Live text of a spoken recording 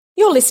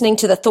You're listening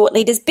to the Thought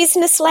Leaders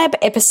Business Lab,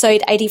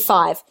 episode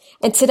 85.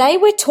 And today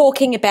we're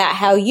talking about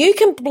how you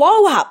can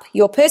blow up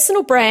your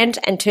personal brand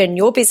and turn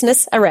your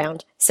business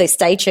around. So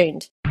stay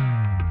tuned.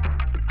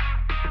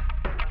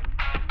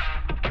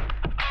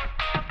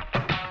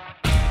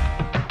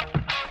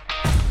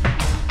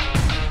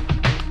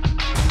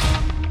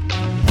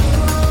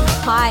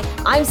 Hi,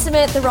 I'm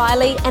Samantha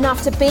Riley, and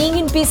after being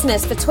in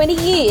business for 20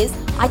 years,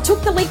 I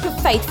took the leap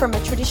of faith from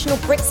a traditional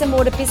bricks and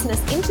mortar business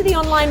into the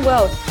online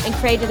world and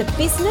created a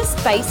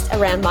business based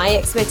around my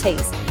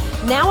expertise.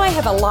 Now I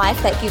have a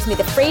life that gives me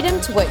the freedom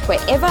to work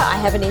wherever I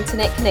have an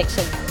internet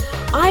connection.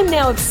 I'm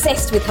now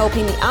obsessed with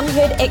helping the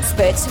unheard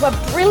experts who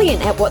are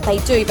brilliant at what they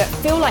do but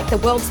feel like the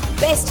world's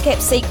best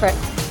kept secret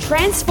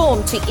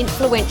transform to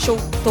influential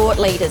thought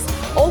leaders,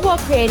 all while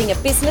creating a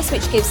business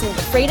which gives them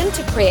the freedom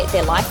to create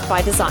their life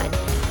by design.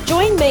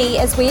 Join me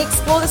as we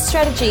explore the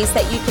strategies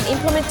that you can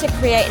implement to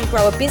create and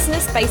grow a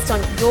business based on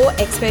your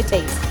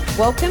expertise.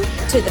 Welcome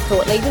to the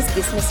Thought Leaders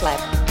Business Lab.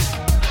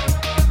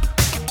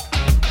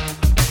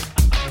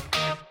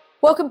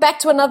 Welcome back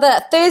to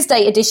another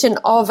Thursday edition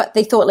of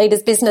the Thought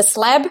Leaders Business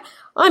Lab.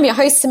 I'm your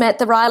host,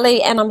 Samantha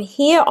Riley, and I'm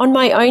here on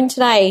my own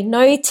today.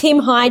 No Tim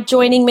Hyde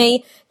joining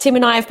me. Tim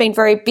and I have been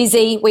very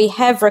busy. We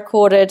have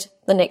recorded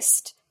the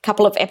next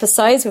couple of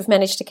episodes. We've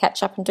managed to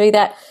catch up and do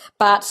that,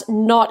 but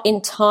not in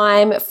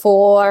time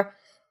for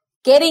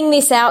getting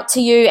this out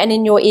to you and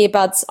in your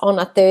earbuds on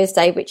a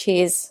Thursday, which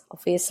is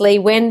obviously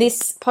when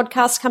this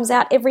podcast comes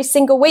out every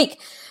single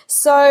week.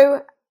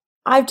 So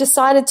I've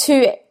decided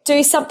to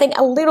do something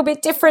a little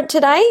bit different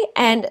today,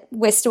 and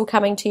we're still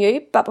coming to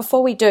you. But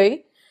before we do,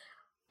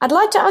 I'd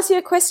like to ask you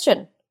a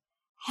question.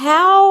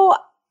 How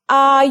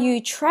are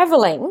you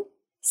traveling,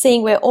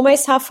 seeing we're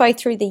almost halfway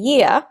through the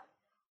year,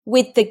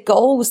 with the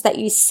goals that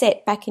you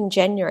set back in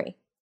January?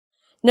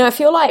 Now, if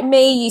you're like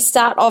me, you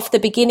start off the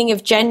beginning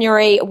of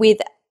January with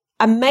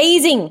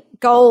amazing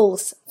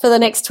goals for the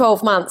next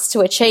 12 months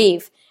to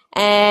achieve.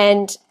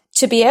 And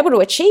to be able to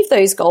achieve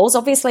those goals,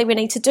 obviously we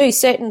need to do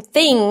certain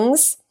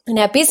things in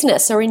our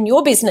business or in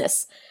your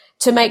business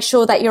to make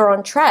sure that you're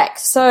on track.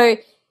 So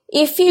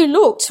if you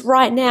looked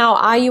right now,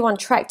 are you on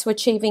track to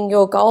achieving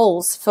your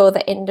goals for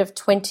the end of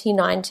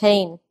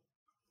 2019?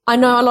 I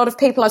know a lot of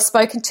people I've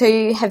spoken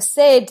to have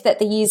said that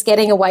the year's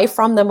getting away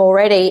from them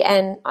already,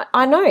 and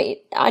I know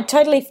I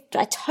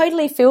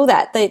totally feel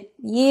that the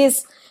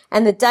years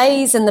and the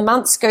days and the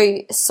months go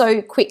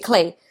so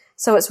quickly.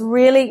 So it's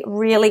really,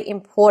 really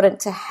important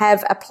to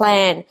have a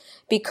plan,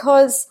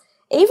 because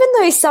even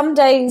though some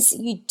days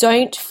you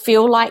don't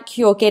feel like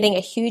you're getting a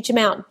huge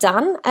amount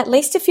done, at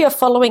least if you're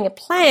following a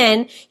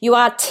plan, you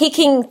are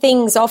ticking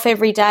things off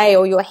every day,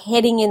 or you're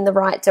heading in the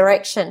right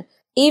direction.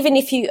 Even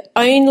if you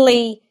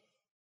only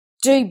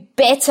do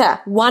better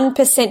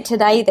 1%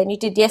 today than you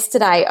did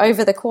yesterday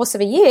over the course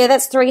of a year,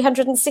 that's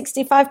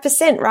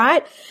 365%,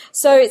 right?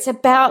 So it's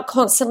about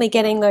constantly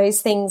getting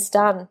those things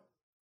done.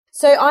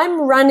 So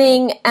I'm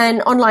running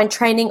an online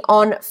training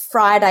on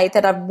Friday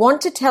that I want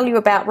to tell you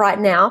about right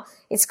now.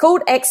 It's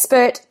called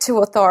Expert to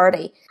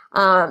Authority.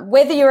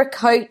 Whether you're a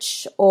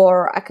coach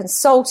or a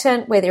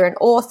consultant, whether you're an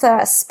author,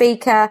 a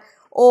speaker,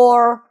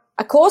 or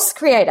a course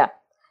creator,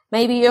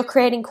 maybe you're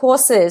creating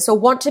courses or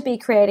want to be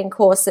creating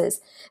courses,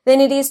 then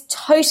it is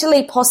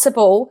totally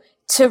possible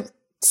to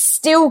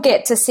still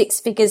get to six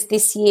figures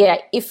this year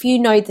if you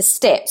know the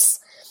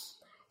steps.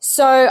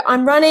 So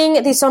I'm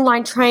running this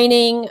online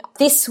training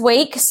this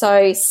week,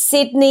 so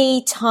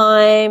Sydney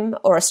time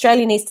or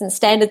Australian Eastern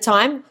Standard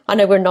Time. I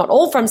know we're not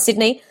all from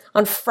Sydney,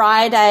 on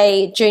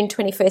Friday, June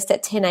 21st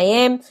at 10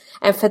 a.m.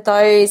 And for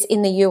those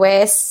in the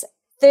US,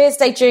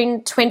 Thursday,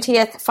 June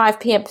 20th, 5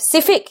 p.m.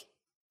 Pacific.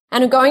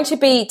 And I'm going to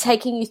be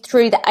taking you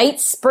through the 8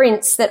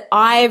 sprints that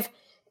I've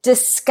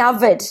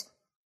discovered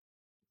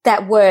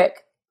that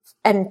work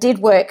and did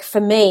work for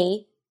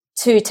me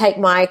to take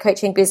my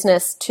coaching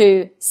business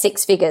to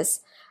six figures.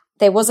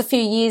 There was a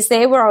few years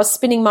there where I was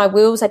spinning my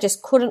wheels. I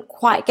just couldn't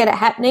quite get it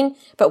happening.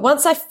 But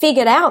once I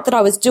figured out that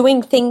I was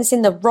doing things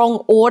in the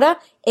wrong order,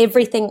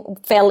 everything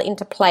fell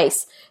into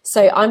place.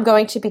 So I'm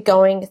going to be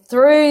going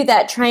through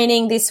that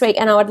training this week,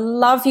 and I would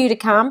love you to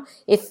come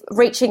if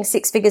reaching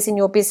six figures in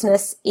your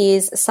business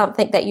is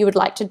something that you would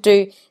like to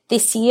do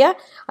this year.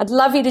 I'd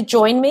love you to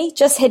join me.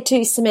 Just head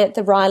to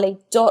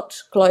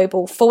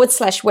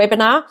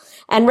samanthariley.global/webinar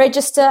and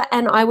register,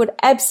 and I would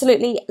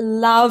absolutely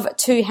love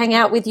to hang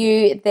out with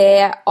you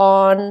there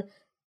on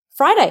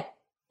Friday.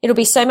 It'll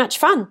be so much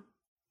fun.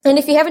 And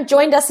if you haven't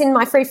joined us in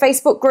my free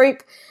Facebook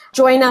group,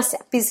 join us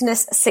at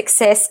Business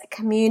Success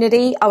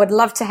Community. I would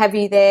love to have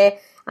you there.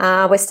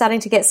 We're starting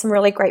to get some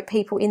really great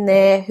people in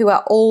there who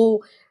are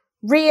all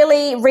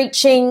really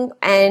reaching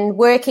and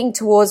working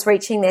towards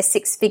reaching their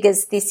six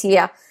figures this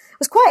year. It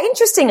was quite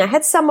interesting. I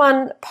had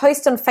someone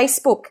post on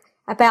Facebook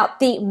about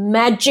the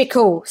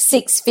magical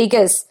six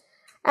figures.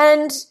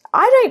 And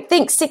I don't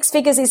think six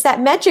figures is that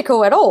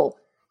magical at all.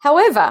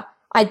 However,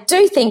 I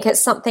do think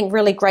it's something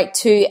really great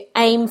to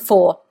aim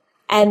for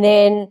and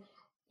then,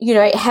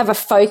 have a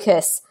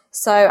focus.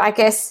 So I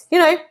guess,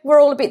 we're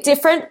all a bit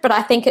different, but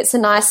I think it's a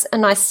nice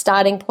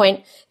starting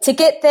point to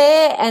get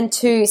there and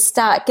to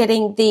start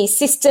getting the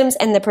systems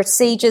and the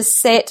procedures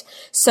set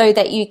so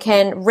that you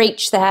can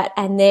reach that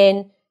and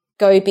then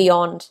go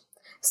beyond.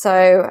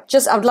 So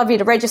I'd love you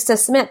to register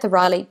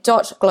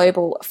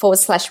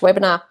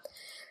SamanthaRiley.global/webinar.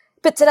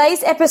 But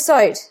today's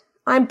episode,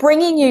 I'm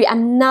bringing you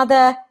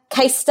another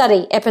case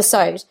study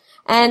episode.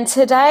 And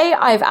today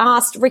I've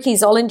asked Ricky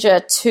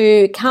Zollinger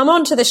to come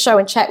onto the show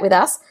and chat with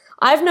us.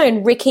 I've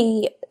known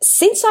Ricky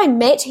since I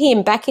met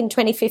him back in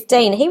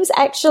 2015. He was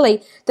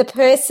actually the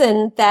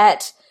person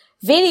that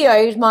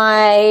videoed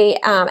my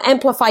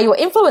Amplify Your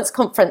Influence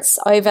conference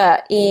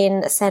over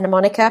in Santa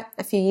Monica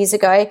a few years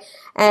ago.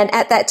 And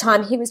at that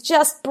time, he was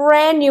just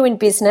brand new in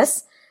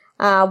business.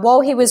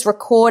 While he was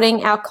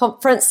recording our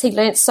conference, he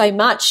learnt so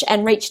much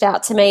and reached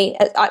out to me.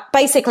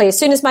 Basically, as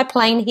soon as my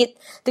plane hit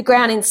the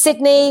ground in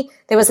Sydney,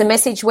 there was a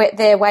message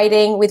there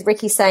waiting with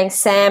Ricky saying,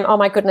 Sam, oh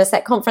my goodness,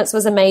 that conference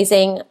was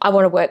amazing. I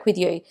want to work with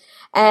you.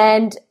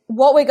 And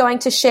what we're going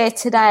to share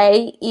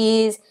today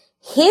is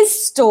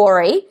his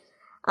story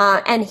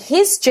and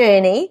his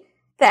journey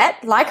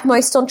that, like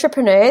most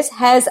entrepreneurs,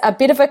 has a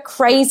bit of a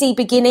crazy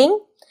beginning.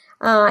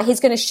 He's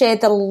going to share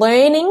the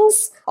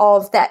learnings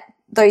of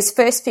those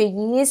first few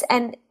years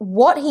and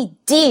what he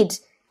did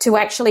to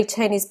actually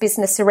turn his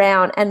business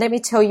around. And let me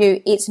tell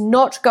you, it's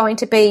not going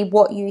to be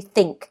what you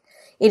think.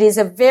 It is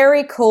a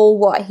very cool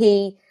what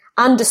he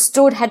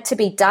understood had to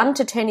be done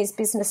to turn his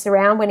business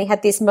around when he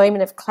had this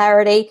moment of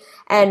clarity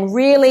and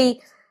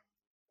really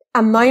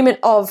a moment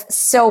of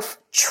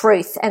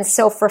self-truth and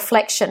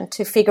self-reflection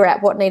to figure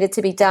out what needed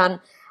to be done.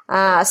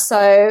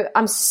 So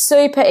I'm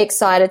super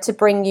excited to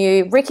bring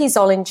you Ricky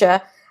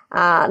Zollinger.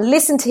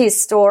 Listen to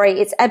his story.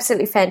 It's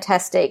absolutely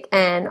fantastic.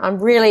 And I'm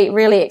really,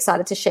 really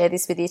excited to share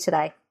this with you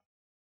today.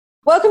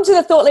 Welcome to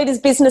the Thought Leaders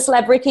Business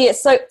Lab, Ricky.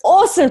 It's so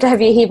awesome to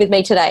have you here with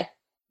me today.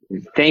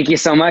 Thank you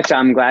so much.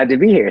 I'm glad to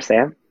be here,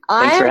 Sam.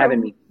 Thanks for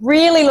having me.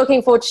 Really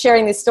looking forward to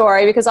sharing this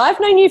story because I've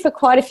known you for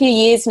quite a few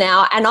years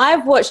now and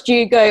I've watched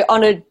you go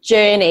on a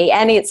journey,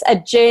 and it's a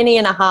journey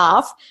and a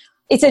half.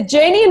 It's a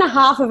journey and a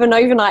half of an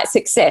overnight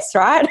success,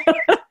 right?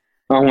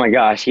 Oh my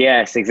gosh.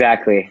 Yes,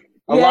 exactly.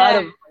 A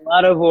lot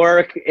of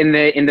work in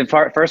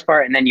the first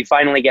part, and then you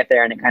finally get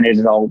there and it kind of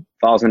just all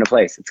falls into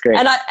place. It's great.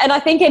 And I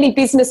think any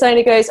business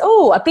owner goes,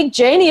 oh, a big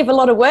journey of a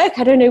lot of work.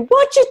 I don't know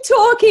what you're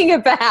talking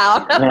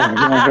about.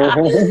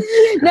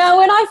 Now,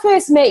 when I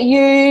first met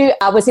you,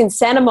 I was in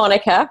Santa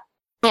Monica.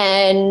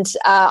 And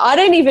I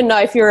don't even know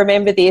if you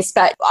remember this,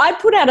 but I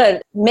put out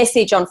a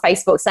message on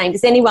Facebook saying,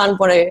 does anyone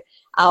want to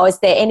is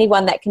there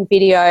anyone that can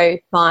video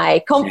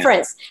my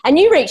conference? Yeah. And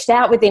you reached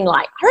out within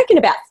I reckon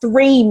about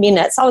 3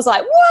 minutes. I was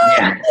like, what?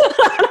 Yeah.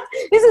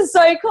 This is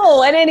so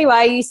cool. And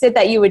anyway, you said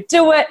that you would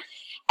do it.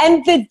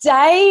 And the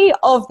day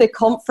of the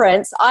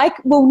conference, I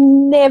will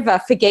never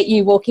forget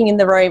you walking in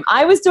the room.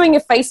 I was doing a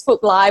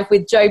Facebook Live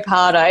with Joe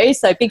Pardo.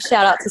 So big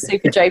shout out to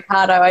Super Joe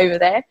Pardo over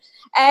there.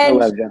 And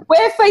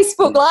we're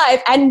Facebook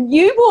Live and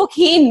you walk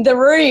in the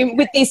room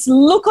with this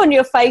look on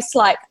your face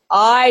like,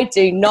 I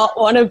do not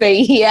want to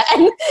be here.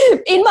 And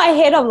in my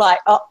head, I'm like,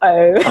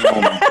 uh-oh.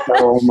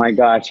 Oh my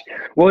gosh.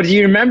 Well, do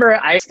you remember,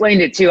 I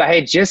explained it too. I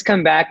had just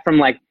come back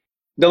from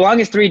the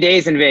longest 3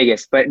 days in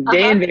Vegas, but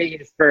day in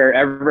Vegas for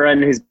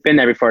everyone who's been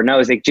there before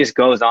knows it just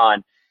goes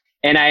on.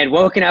 And I had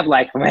woken up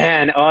like,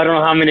 man, I don't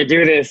know how I'm going to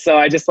do this. So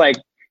I just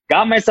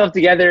got myself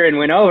together and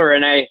went over,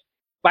 and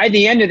by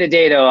the end of the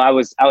day, though, I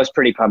was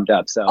pretty pumped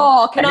up. So,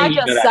 can I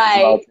just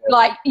say,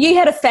 you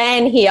had a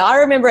fan here. I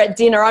remember at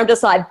dinner, I'm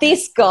just like,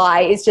 this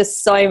guy is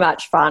just so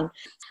much fun.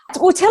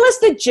 Well, tell us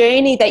the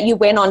journey that you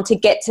went on to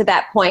get to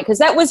that point, because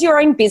that was your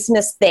own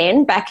business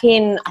then, back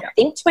in, I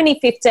think,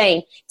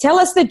 2015. Tell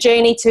us the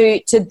journey to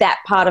that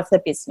part of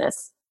the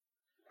business.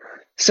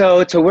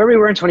 So to where we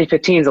were in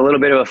 2015 is a little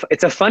bit of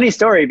it's a funny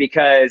story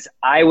because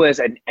I was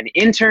an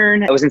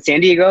intern. I was in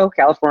San Diego,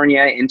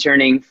 California,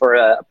 interning for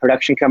a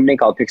production company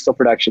called Pixel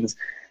Productions,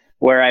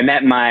 where I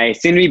met my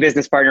soon-to-be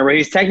business partner, where he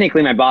was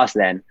technically my boss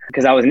then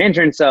because I was an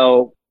intern.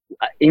 So,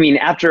 I mean,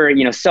 after,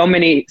 so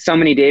many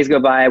days go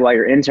by while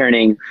you're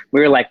interning, we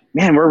were like,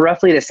 man, we're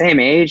roughly the same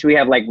age. We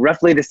have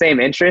roughly the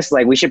same interests.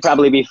 We should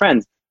probably be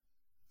friends.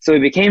 So we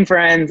became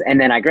friends, and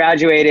then I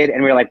graduated,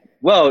 and we were like,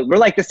 whoa, we're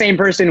the same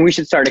person. We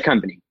should start a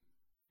company.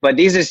 But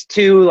these are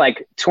two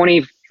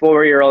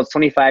 24-year-olds,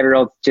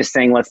 25-year-olds just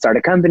saying, let's start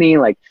a company.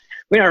 We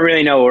don't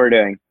really know what we're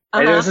doing.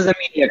 This is a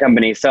media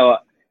company. So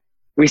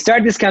we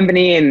started this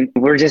company and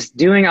we're just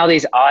doing all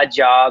these odd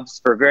jobs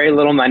for very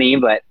little money.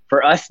 But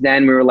for us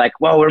then, we were like,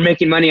 whoa, we're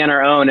making money on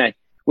our own. And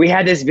we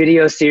had this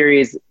video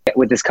series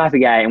with this coffee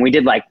guy, and we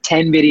did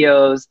 10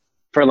 videos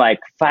for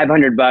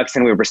 $500,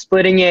 and we were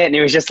splitting it. And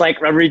it was just a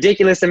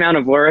ridiculous amount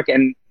of work.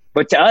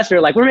 But to us, we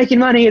were like, we're making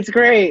money. It's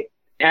great.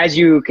 As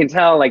you can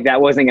tell, that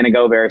wasn't going to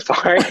go very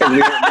far because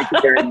we weren't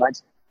making very much.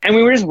 And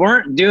we just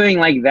weren't doing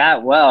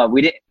that well.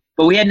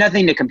 But we had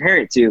nothing to compare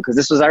it to because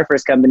this was our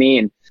first company,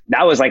 and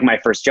that was my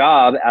first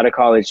job out of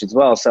college as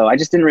well. So I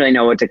just didn't really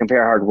know what to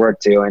compare hard work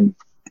to. And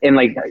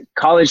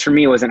college for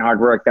me wasn't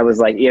hard work. That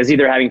was it was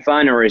either having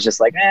fun or it was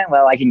just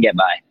well, I can get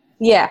by.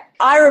 Yeah.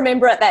 I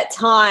remember at that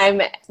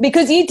time,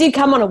 because you did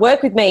come on to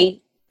work with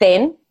me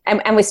then,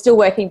 and we're still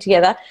working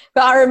together.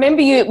 But I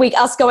remember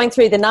us going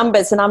through the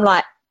numbers, and I'm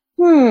like,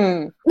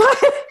 I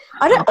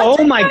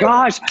oh my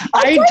gosh.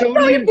 I don't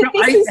know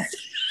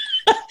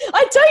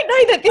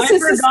that this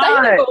is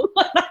sustainable.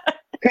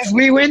 Because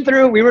we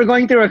were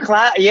going through a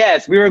class.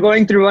 Yes, we were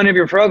going through one of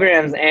your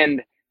programs.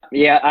 And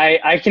yeah,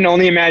 I can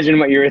only imagine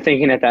what you were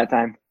thinking at that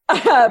time.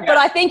 But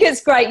I think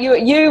it's great.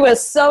 You were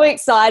so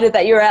excited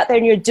that you're out there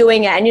and you're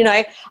doing it. And, you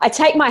know, I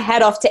take my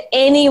hat off to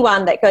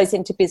anyone that goes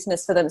into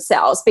business for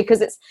themselves,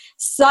 because it's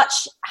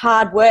such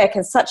hard work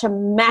and such a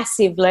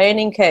massive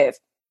learning curve.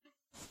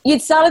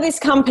 You'd started this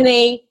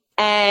company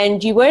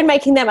and you weren't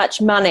making that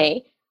much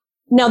money.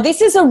 Now,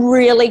 this is a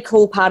really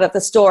cool part of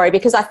the story,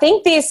 because I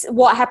think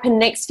what happened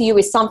next for you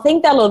is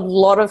something that a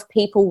lot of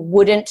people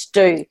wouldn't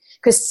do,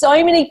 because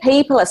so many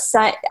people are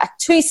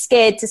too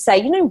scared to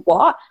say, you know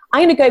what,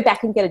 I'm going to go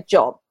back and get a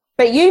job.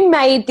 But you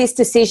made this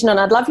decision, and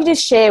I'd love you to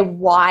share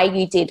why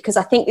you did, because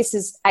I think this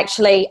is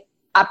actually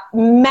a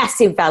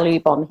massive value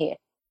bomb here.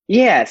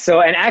 Yeah. So,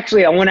 and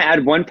actually, I want to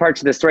add one part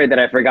to the story that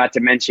I forgot to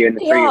mention in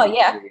the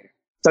interview.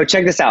 So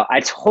check this out. I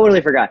totally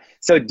forgot.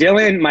 So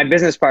Dylan, my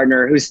business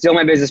partner, who's still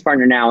my business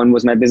partner now and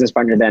was my business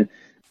partner then,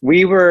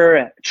 we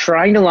were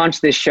trying to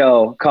launch this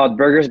show called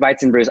Burgers,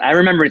 Bites, and Brews. I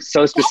remember it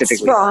so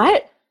specifically. That's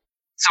right.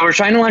 So we're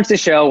trying to launch the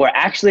show. We're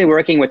actually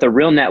working with a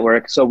real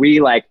network. So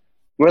we're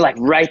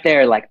right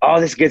there, like all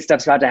this good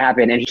stuff's about to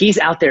happen. And he's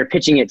out there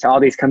pitching it to all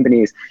these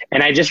companies.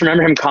 And I just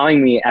remember him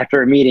calling me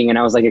after a meeting, and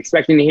I was like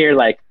expecting to hear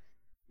like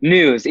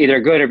news, either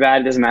good or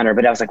bad, it doesn't matter.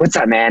 But I was like, what's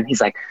up, man? He's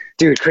like,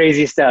 dude,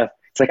 crazy stuff.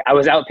 It's like, I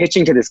was out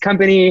pitching to this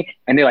company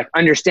and they like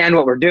understand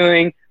what we're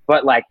doing,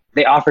 but like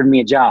they offered me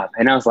a job.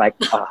 And I was like,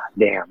 oh,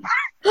 damn.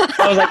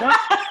 I was like, what?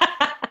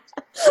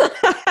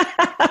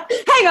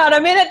 Hang on a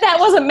minute. That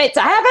wasn't meant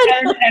to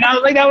happen. And I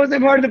was like, that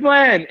wasn't part of the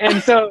plan.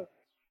 And so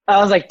I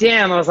was like,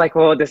 damn. I was like,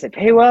 well, does it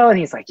pay well? And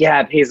he's like,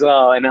 yeah, it pays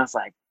well. And I was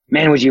like,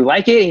 man, would you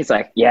like it? He's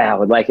like, yeah, I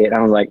would like it. And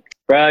I was like,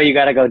 bro, you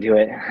got to go do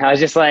it. I was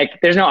just like,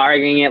 there's no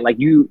arguing it. Like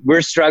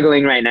we're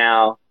struggling right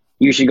now.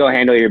 You should go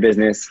handle your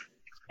business.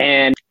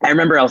 And I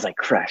remember I was like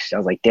crushed. I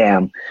was like,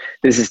 damn,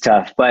 this is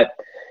tough. But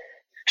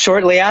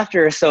shortly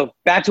after, so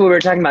back to what we were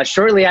talking about,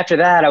 shortly after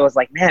that, I was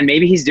like, man,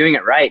 maybe he's doing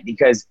it right.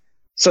 Because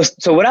so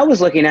what I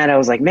was looking at, I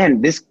was like,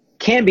 man, this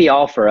can't be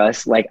all for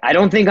us. Like, I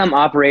don't think I'm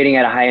operating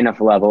at a high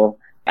enough level.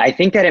 I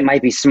think that it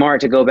might be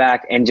smart to go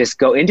back and just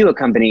go into a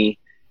company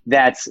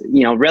that's,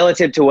 you know,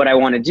 relative to what I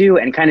want to do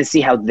and kind of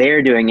see how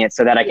they're doing it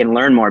so that I can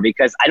learn more.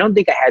 Because I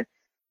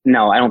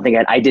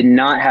did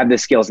not have the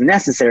skills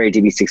necessary to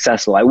be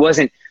successful. I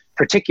wasn't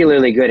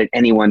particularly good at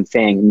any one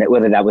thing,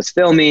 whether that was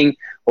filming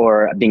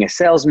or being a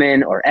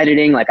salesman or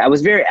editing. Like I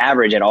was very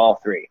average at all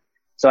three.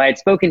 So I had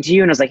spoken to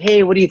you and I was like,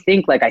 hey, what do you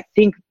think? Like, I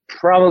think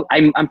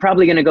I'm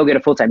probably going to go get a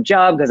full-time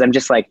job, because I'm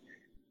just like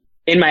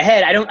in my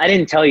head, I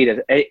didn't tell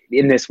you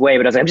in this way,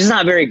 but I was like, I'm just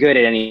not very good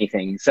at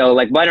anything. So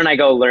like, why don't I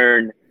go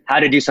learn how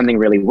to do something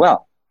really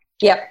well?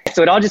 Yeah.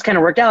 So it all just kind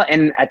of worked out.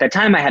 And at that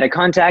time I had a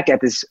contact at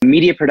this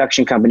media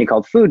production company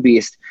called Food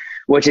Beast,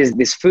 which is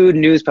this food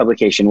news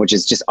publication, which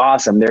is just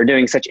awesome. They're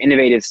doing such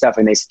innovative stuff,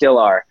 and they still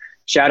are.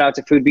 Shout out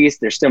to Food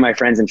Beast. They're still my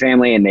friends and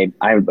family, and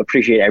I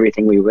appreciate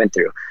everything we went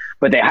through.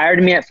 But they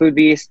hired me at Food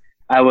Beast.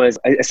 I was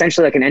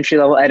essentially like an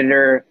entry-level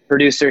editor,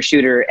 producer,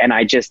 shooter, and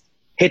I just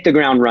hit the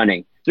ground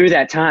running. Through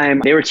that time,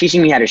 they were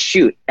teaching me how to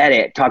shoot,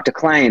 edit, talk to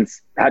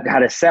clients, how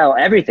to sell,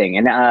 everything.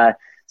 And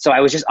so I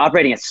was just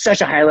operating at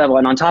such a high level.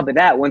 And on top of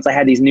that, once I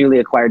had these newly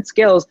acquired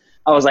skills,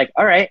 I was like,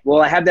 all right,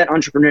 well, I have that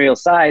entrepreneurial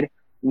side.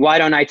 Why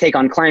don't I take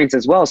on clients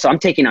as well? So I'm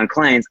taking on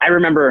clients. I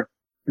remember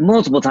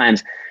multiple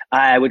times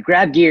I would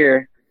grab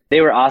gear.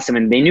 They were awesome,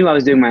 and they knew I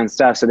was doing my own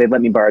stuff, so they'd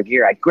let me borrow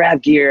gear. I'd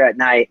grab gear at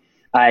night.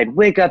 I'd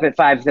wake up at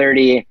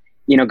 5:30,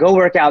 go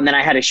work out, and then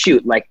I had to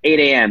shoot like 8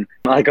 a.m.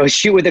 Like I would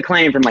shoot with the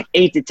client from like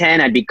 8 to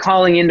 10. I'd be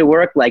calling into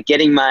work, like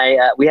getting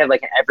my, we had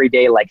like an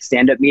everyday like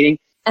stand-up meeting.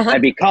 Uh-huh.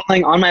 I'd be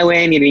calling on my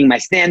way and getting my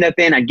stand-up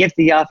in. I'd get to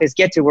the office,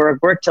 get to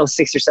work till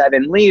 6 or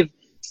 7, leave,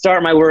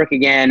 start my work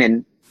again,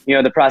 and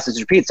the process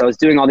repeats. So I was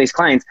doing all these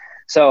clients.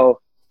 So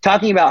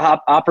talking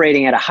about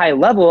operating at a high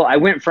level, I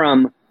went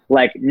from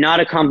like not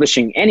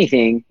accomplishing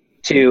anything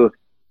to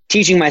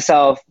teaching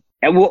myself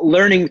and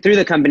learning through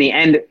the company.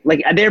 And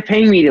like they're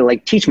paying me to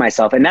like teach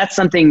myself. And that's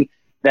something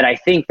that I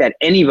think that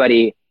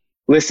anybody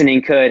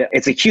listening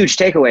it's a huge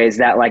takeaway, is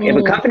that like if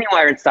a company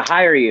wants to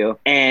hire you,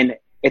 and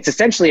it's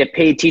essentially a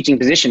paid teaching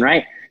position,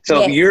 right? So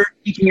yes. If you're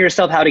teaching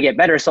yourself how to get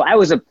better. So I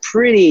was a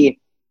pretty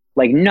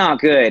like not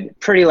good,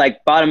 pretty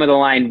like bottom of the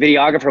line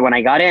videographer when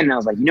I got in, and I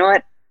was like, you know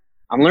what?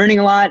 I'm learning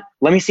a lot.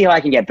 Let me see how I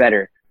can get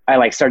better. I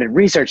like started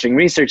researching,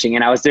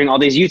 and I was doing all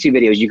these YouTube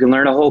videos. You can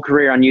learn a whole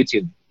career on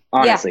YouTube,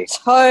 honestly. Yeah,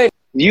 totally.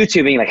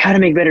 YouTubing, like how to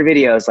make better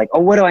videos, like, oh,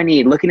 what do I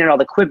need? Looking at all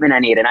the equipment I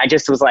need. And I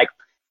just was like,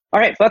 all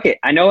right, fuck it.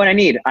 I know what I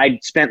need. I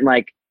spent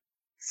like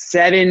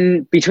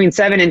between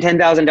 $7,000 and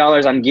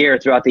 $10,000 on gear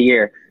throughout the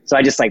year. So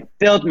I just like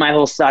built my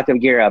whole stock of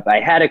gear up. I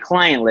had a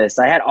client list.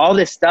 I had all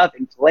this stuff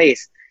in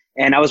place.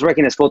 And I was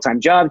working this full-time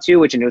job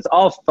too, and it was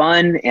all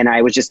fun. And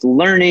I was just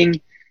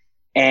learning.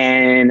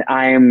 and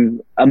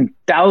I'm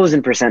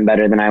 1,000%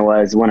 better than I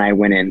was when I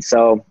went in.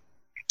 So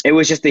it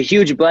was just a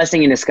huge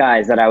blessing in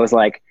disguise that I was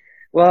like,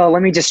 well,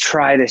 let me just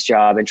try this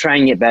job and try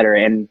and get better.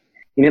 And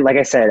you know, like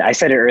I said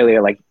it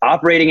earlier, like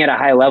operating at a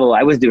high level,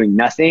 I was doing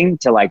nothing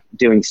to like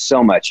doing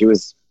so much. It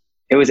was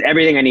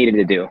everything I needed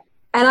to do.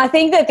 And I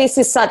think that this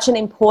is such an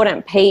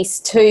important piece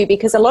too,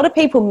 because a lot of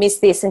people miss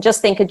this and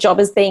just think a job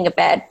as being a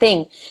bad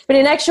thing. But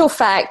in actual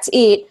fact,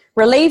 it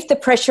relieved the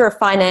pressure of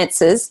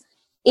finances.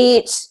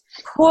 It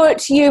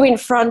put you in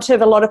front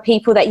of a lot of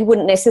people that you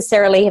wouldn't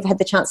necessarily have had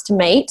the chance to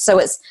meet. So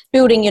it's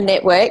building your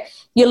network.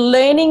 You're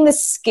learning the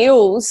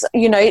skills,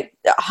 you know,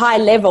 high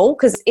level,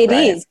 because it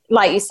is,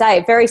 like you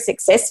say, very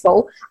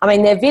successful. I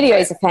mean, their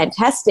videos are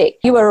fantastic.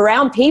 You were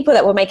around people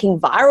that were making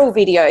viral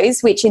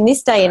videos, which in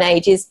this day and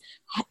age is,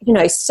 you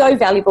know, so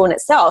valuable in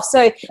itself.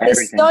 So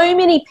there's so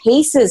many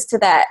pieces to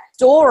that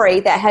story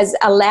that has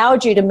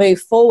allowed you to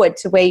move forward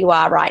to where you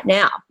are right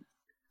now.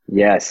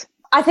 Yes.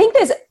 I think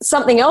there's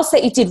something else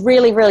that you did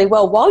really, really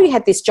well while you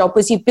had this job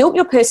was you built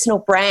your personal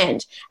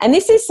brand. And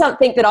this is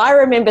something that I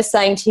remember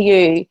saying to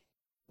you,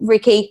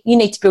 Ricky, you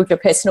need to build your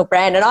personal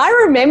brand. And I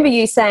remember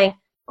you saying,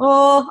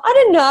 oh, I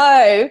don't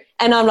know.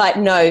 And I'm like,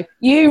 no,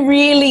 you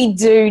really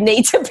do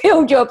need to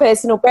build your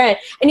personal brand.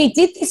 And you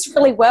did this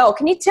really well.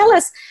 Can you tell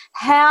us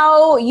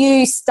how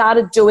you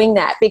started doing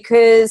that?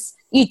 Because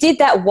you did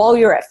that while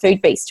you were at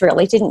Food Beast,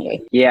 really, didn't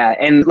you? Yeah.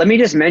 And let me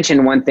just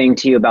mention one thing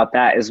to you about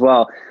that as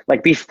well.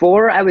 Like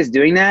before I was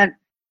doing that,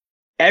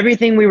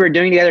 everything we were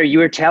doing together, you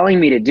were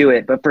telling me to do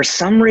it. But for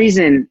some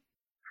reason,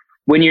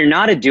 when you're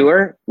not a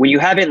doer, when you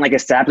haven't like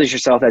established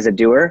yourself as a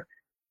doer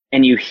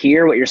and you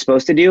hear what you're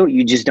supposed to do,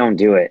 you just don't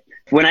do it.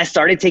 When I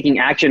started taking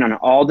action on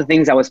all the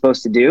things I was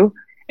supposed to do,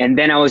 and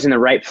then I was in the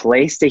right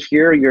place to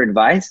hear your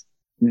advice,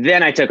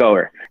 then I took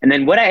over. And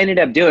then what I ended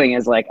up doing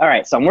is like, all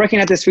right, so I'm working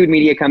at this food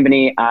media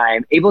company.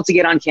 I'm able to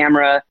get on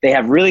camera. They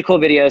have really cool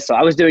videos. So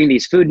I was doing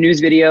these food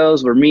news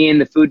videos where me and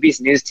the Food Beast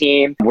news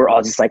team, we're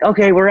all just like,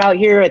 okay, we're out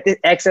here at the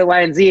X,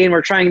 Y, and Z, and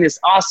we're trying this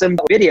awesome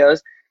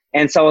videos.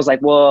 And so I was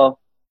like, well,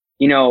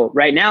 you know,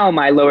 right now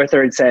my lower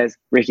third says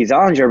Ricky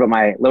Zollinger, but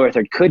my lower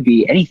third could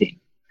be anything.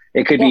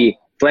 It could be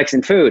flex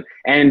and food.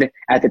 And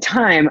at the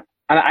time,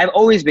 I've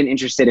always been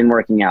interested in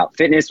working out.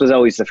 Fitness was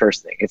always the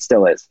first thing. It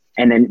still is.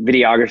 And then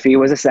videography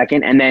was a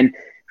second. And then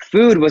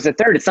food was a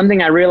third. It's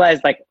something I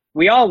realized, like,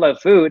 we all love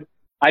food.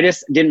 I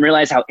just didn't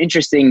realize how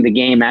interesting the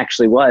game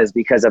actually was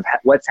because of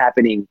what's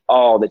happening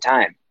all the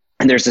time.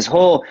 And there's this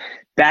whole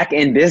back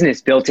end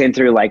business built in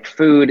through like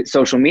food,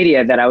 social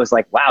media that I was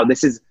like, wow,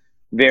 this is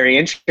very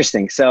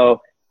interesting.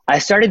 So I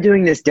started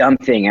doing this dumb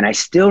thing, and I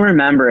still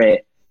remember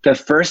it. The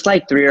first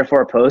like 3 or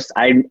 4 posts,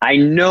 I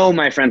know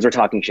my friends were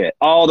talking shit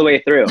all the way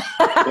through.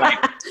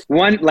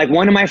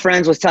 One of my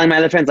friends was telling my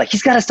other friends, like,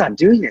 he's got to stop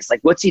doing this.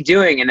 Like, what's he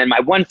doing? And then my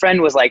one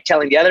friend was like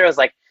telling the other, I was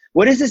like,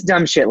 what is this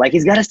dumb shit? Like,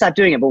 he's got to stop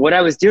doing it. But what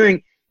I was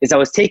doing is I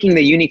was taking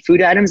the unique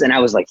food items and I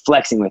was like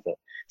flexing with it.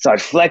 So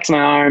I'd flex my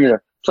arms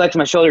or flex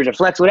my shoulders or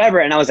flex whatever.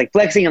 And I was like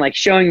flexing and like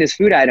showing this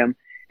food item.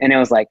 And it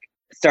was like,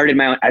 started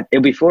my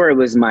own, before it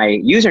was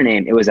my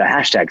username, it was a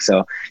hashtag.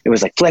 So it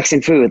was like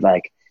flexing food.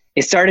 Like,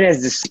 it started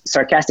as this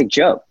sarcastic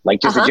joke, like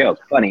just a joke,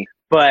 funny.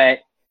 But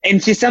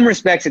and to some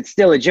respects, it's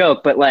still a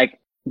joke. But like,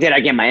 did I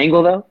get my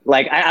angle though?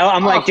 Like,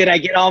 I'm like, did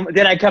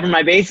I cover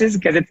my bases?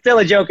 Because it's still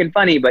a joke and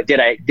funny. But did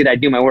I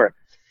do my work?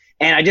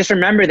 And I just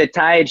remember the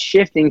tide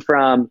shifting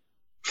from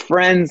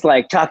friends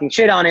like talking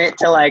shit on it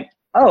to like,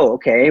 oh,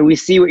 okay, we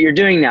see what you're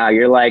doing now.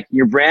 You're like,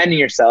 you're branding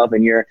yourself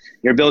and you're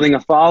building a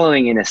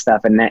following and this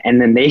stuff. And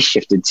then they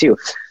shifted too.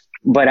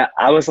 But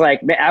I was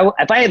like,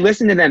 if I had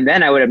listened to them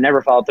then, I would have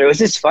never followed through. It was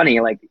just funny.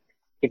 Like,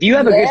 if you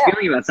have a good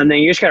feeling about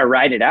something, you just got to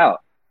ride it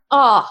out.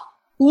 Oh,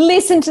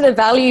 listen to the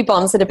value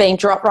bombs that are being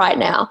dropped right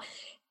now.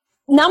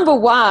 Number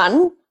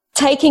one,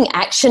 taking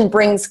action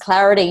brings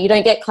clarity. You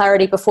don't get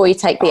clarity before you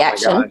take the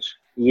action. Gosh.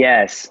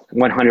 Yes,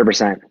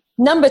 100%.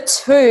 Number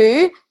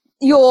two,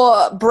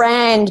 your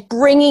brand,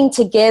 bringing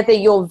together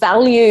your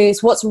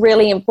values, what's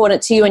really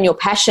important to you and your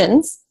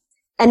passions.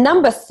 And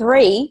number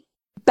three,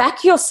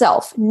 back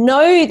yourself.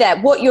 Know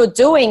that what you're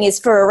doing is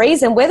for a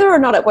reason. Whether or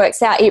not it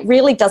works out, it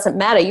really doesn't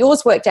matter.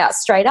 Yours worked out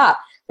straight up,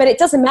 but it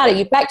doesn't matter.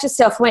 You backed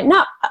yourself and went,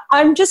 no,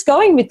 I'm just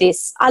going with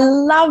this. I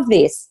love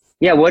this.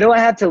 Yeah, what do I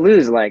have to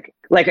lose? Like,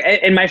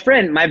 and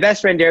my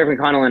best friend Derek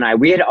McConnell and I,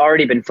 we had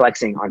already been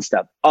flexing on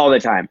stuff all the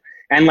time.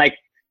 And like,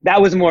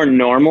 that was more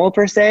normal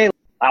per se.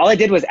 All I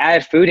did was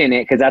add food in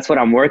it because that's what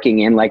I'm working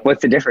in. Like,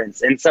 what's the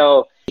difference? And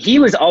so he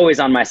was always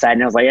on my side.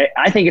 And I was like,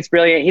 I think it's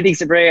brilliant. He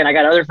thinks it's brilliant. I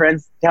got other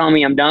friends telling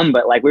me I'm dumb,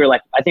 but like, we were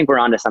like, I think we're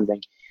onto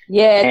something.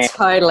 Yeah, and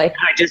totally.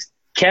 I just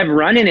kept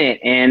running it.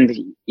 And,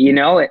 you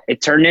know,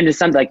 it turned into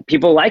something like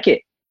people like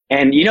it.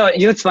 And, you know,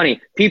 it's funny.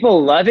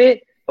 People love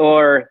it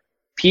or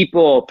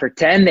people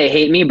pretend they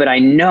hate me, but I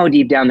know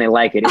deep down they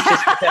like it. It's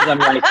just because I'm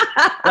like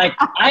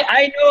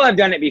I know I've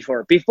done it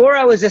before. Before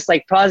I was just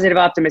like positive,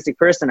 optimistic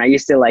person. I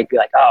used to like be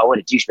like, oh, what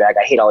a douchebag.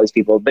 I hate all these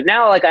people. But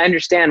now like I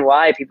understand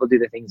why people do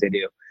the things they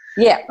do.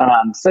 Yeah.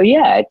 So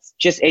yeah,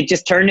 it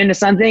just turned into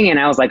something, and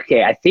I was like,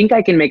 okay, I think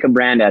I can make a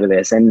brand out of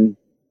this, and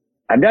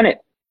I've done it.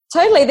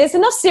 Totally. There's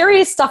enough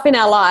serious stuff in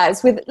our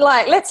lives with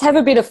like, let's have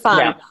a bit of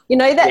fun,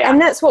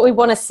 and that's what we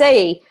want to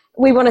see.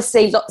 We want to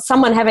see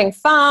someone having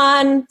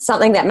fun,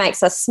 something that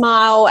makes us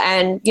smile.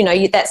 And,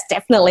 that's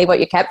definitely what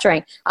you're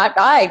capturing.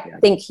 I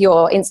think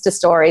your Insta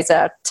stories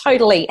are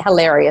totally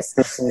hilarious.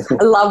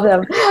 I love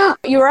them.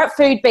 You were at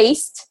Food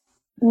Beast.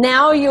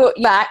 Now you're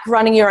back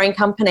running your own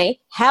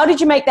company. How did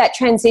you make that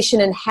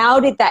transition and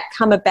how did that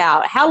come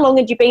about? How long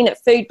had you been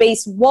at Food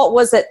Beast? What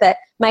was it that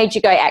made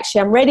you go,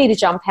 actually, I'm ready to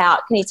jump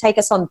out? Can you take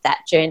us on that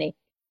journey?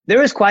 There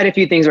was quite a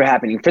few things were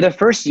happening. For the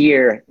first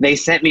year, they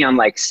sent me on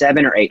like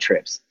 7 or 8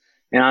 trips.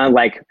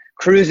 Like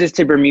cruises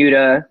to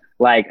Bermuda,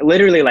 like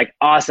literally like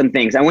awesome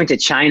things. I went to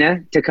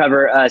China to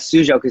cover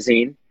Suzhou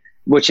cuisine,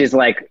 which is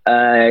like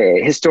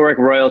historic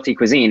royalty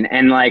cuisine.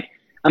 And like,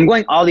 I'm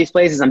going all these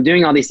places. I'm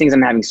doing all these things.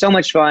 I'm having so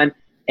much fun.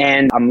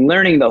 And I'm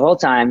learning the whole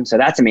time. So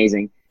that's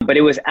amazing. But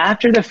it was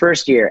after the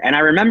first year. And I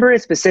remember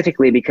it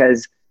specifically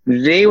because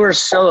they were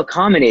so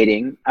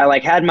accommodating. I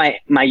like had my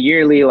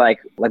yearly, like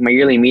my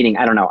yearly meeting.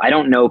 I don't know. I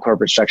don't know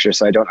corporate structure,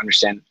 so I don't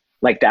understand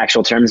like the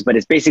actual terms, but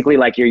it's basically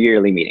like your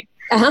yearly meeting.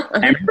 I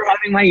remember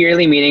having my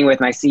yearly meeting with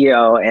my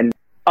CEO and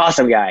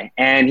awesome guy.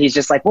 And he's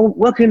just like, well,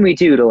 what can we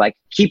do to like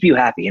keep you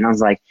happy? And I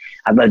was like,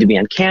 I'd love to be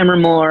on camera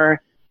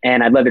more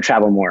and I'd love to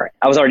travel more.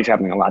 I was already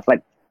traveling a lot.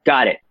 Like,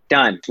 got it.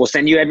 Done. We'll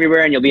send you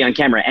everywhere and you'll be on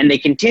camera. And they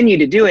continue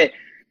to do it,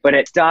 but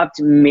it stopped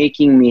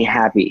making me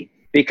happy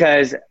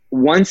because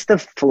once the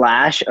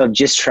flash of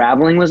just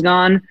traveling was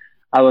gone,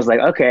 I was like,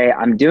 okay,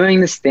 I'm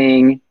doing this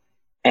thing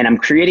and I'm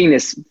creating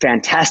this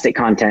fantastic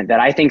content that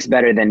I think is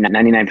better than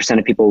 99%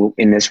 of people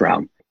in this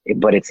realm,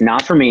 but it's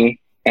not for me.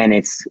 And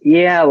it's,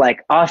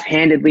 like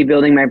offhandedly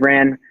building my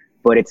brand,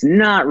 but it's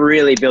not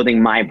really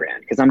building my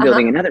brand because I'm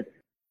building another.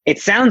 It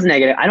sounds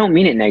negative. I don't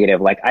mean it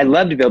negative. Like I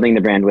loved building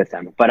the brand with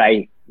them, but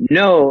I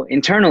know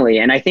internally,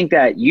 and I think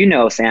that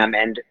Sam,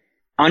 and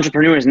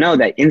entrepreneurs know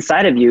that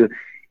inside of you,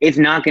 it's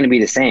not going to be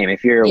the same.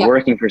 If you're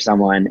working for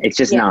someone, it's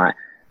just not.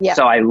 Yeah.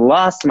 So I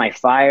lost my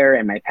fire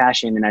and my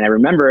passion. And I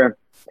remember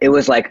it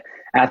was like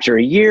after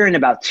a year and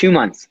about 2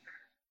 months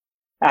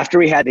after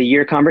we had the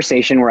year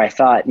conversation where I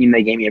thought,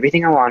 they gave me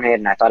everything I wanted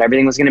and I thought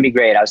everything was going to be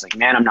great. I was like,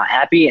 man, I'm not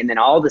happy. And then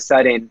all of a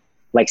sudden,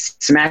 like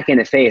smack in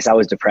the face, I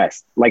was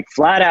depressed, like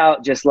flat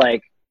out, just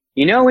like,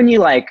 when you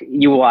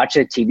watch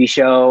a TV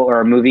show or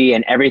a movie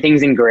and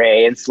everything's in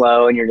gray and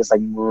slow and you're just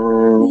like,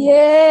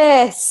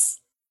 yes,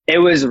 it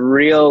was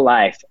real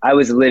life. I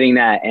was living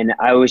that. And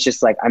I was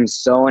just like, I'm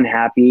so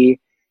unhappy.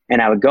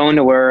 And I would go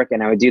into work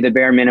and I would do the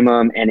bare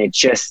minimum. And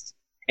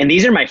and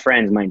these are my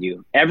friends, mind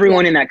you,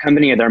 everyone in that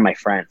company, they're my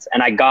friends.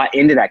 And I got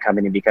into that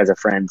company because of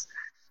friends.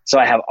 So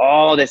I have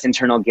all this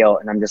internal guilt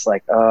and I'm just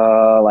like,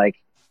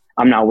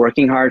 I'm not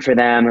working hard for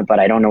them, but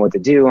I don't know what to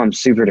do. I'm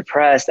super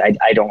depressed.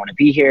 I don't want to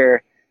be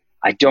here.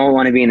 I don't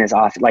want to be in this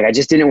office. Like I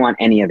just didn't want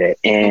any of it.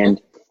 And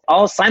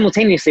all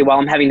simultaneously while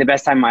I'm having the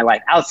best time of my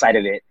life outside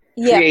of it,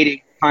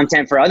 creating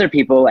content for other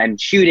people and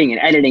shooting and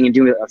editing and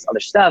doing other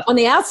stuff. On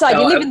the outside,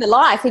 you're living the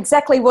life,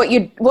 exactly what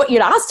you'd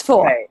asked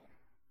for.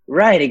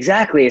 Right,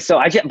 exactly. So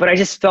I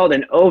just felt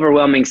an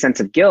overwhelming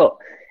sense of guilt.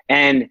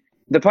 And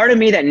the part of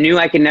me that knew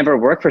I could never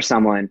work for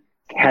someone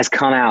has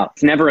come out.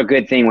 It's never a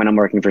good thing when I'm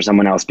working for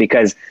someone else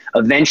because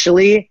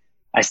eventually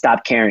I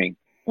stopped caring.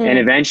 And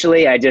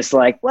eventually I just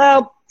like,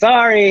 well,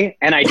 sorry.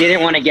 And I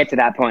didn't want to get to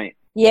that point.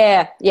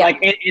 Yeah.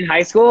 Like in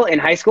high school,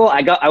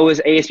 I was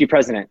ASB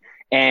president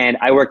and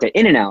I worked at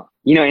In-N-Out.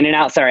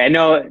 In-N-Out. Sorry, I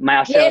know my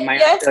Australian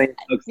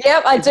folks.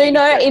 Yep, I do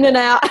know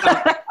In-N-Out.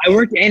 I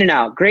worked at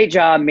In-N-Out. Great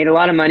job. Made a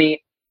lot of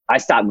money. I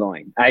stopped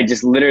going. I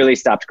just literally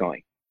stopped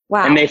going.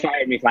 Wow. And they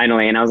fired me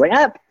finally. And I was like,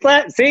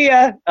 see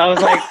ya. I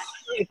was like,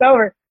 it's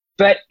over.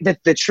 But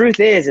the truth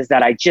is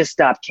that I just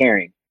stopped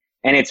caring.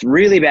 And it's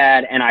really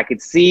bad. And I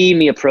could see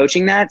me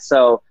approaching that.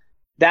 So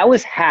that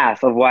was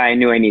half of why I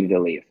knew I needed to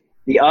leave.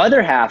 The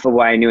other half of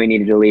why I knew I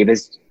needed to leave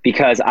is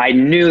because I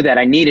knew that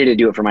I needed to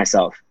do it for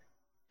myself.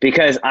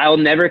 Because I'll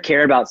never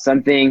care about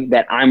something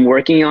that I'm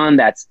working on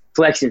that's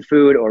Flex in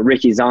Food or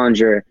Ricky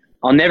Zollinger.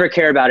 I'll never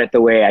care about it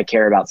the way I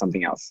care about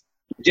something else.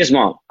 Just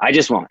won't. I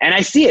just won't. And I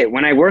see it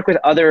when I work with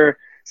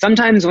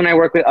sometimes when I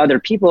work with other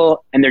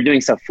people and they're doing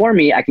stuff for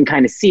me, I can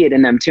kind of see it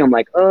in them too. I'm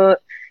like,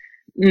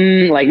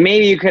 like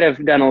maybe you could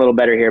have done a little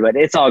better here, but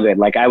it's all good.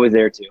 Like I was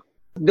there too.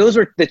 Those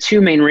were the two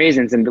main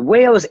reasons. And the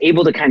way I was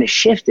able to kind of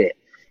shift it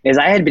is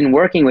I had been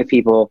working with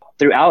people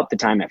throughout the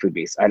time at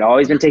Foodbeast. I'd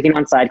always been taking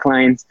on side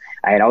clients.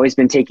 I had always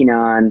been taking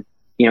on,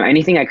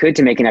 anything I could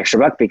to make an extra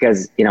buck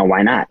because,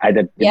 why not?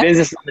 The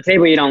business on the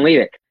table, you don't leave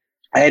it.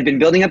 I had been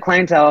building up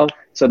clientele.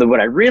 So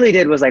what I really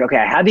did was like, okay,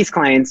 I have these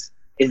clients.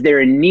 Is there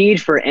a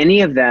need for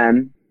any of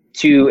them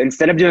to,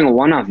 instead of doing a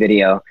one-off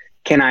video,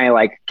 can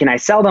I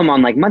sell them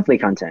on like monthly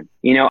content?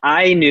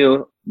 I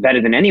knew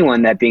better than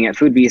anyone that being at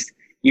Foodbeast,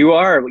 you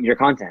are your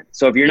content.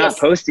 So if you're not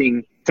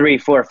posting 3,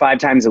 4, 5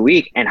 times a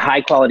week and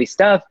high quality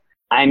stuff,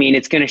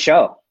 it's going to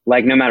show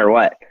like no matter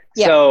what.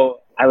 Yeah. So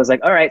I was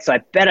like, all right, so I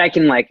bet I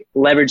can like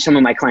leverage some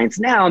of my clients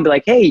now and be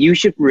like, hey, you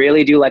should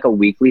really do like a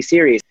weekly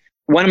series.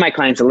 one of my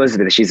clients,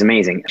 Elizabeth, she's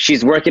amazing.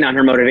 She's working on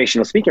her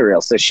motivational speaker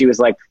reel. So she was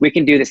like, we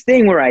can do this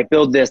thing where I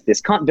build out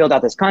this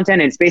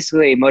content. And it's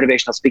basically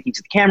motivational speaking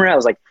to the camera. I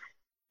was like,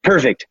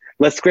 perfect.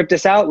 Let's script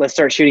this out. Let's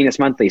start shooting this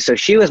monthly. So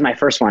she was my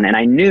first one. And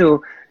I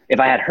knew if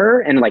I had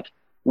her and like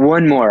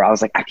one more, I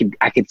was like,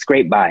 I could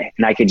scrape by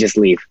and I could just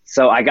leave.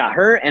 So I got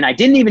her and I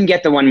didn't even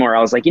get the one more. I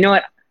was like, you know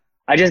what?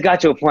 I just got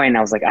to a point and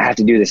I was like, I have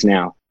to do this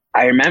now.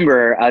 I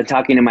remember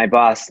talking to my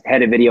boss,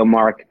 head of video,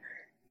 Mark,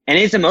 and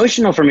it's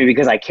emotional for me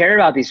because I care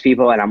about these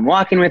people and I'm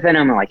walking with them.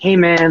 I'm like, hey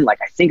man, like,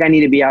 I think I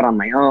need to be out on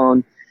my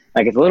own.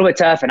 Like, it's a little bit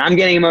tough and I'm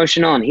getting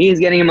emotional and he's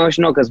getting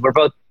emotional because we're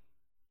both,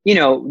 you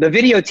know, the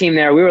video team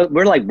there,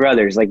 we're like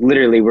brothers. Like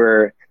literally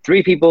we're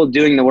 3 people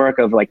doing the work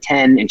of like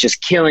 10 and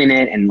just killing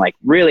it and like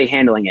really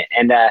handling it.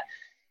 And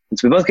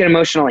so we both get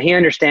emotional. He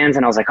understands.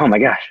 And I was like, oh my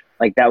gosh,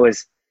 like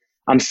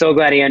I'm so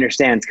glad he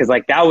understands. Cause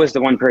like that was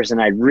the one person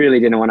I really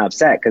didn't want to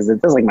upset. Cause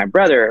it was like my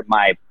brother,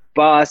 my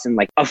boss, and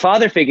like a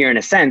father figure in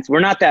a sense. We're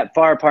not that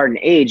far apart in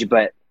age,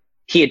 but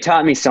he had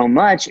taught me so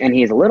much and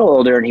he's a little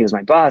older and he was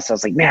my boss. So I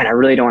was like, man, I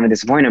really don't want to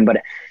disappoint him. But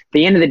at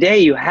the end of the day,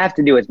 you have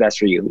to do what's best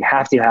for you. You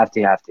have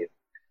to.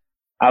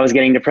 I was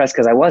getting depressed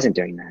because I wasn't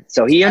doing that.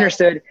 So he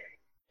understood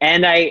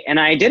and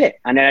I did it.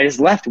 And then I just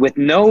left with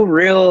no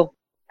real,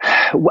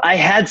 I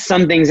had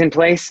some things in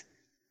place.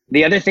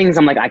 The other things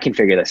I'm like, I can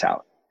figure this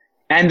out.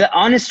 And the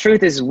honest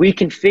truth is we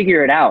can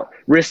figure it out.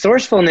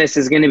 Resourcefulness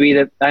is going to be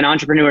an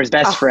entrepreneur's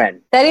best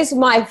friend. That is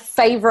my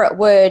favorite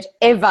word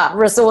ever,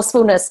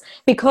 resourcefulness,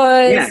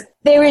 because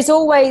there is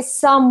always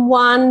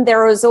someone,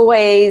 there is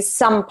always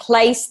some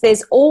place,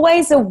 there's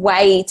always a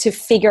way to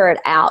figure it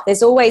out.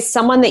 There's always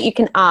someone that you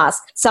can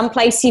ask, some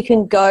place you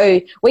can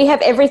go. We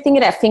have everything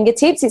at our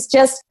fingertips. It's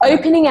just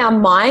opening our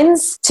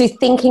minds to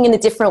thinking in a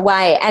different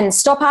way and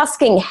stop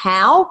asking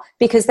how,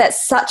 because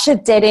that's such a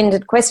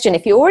dead-ended question.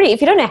 If you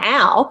don't know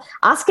how,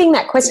 asking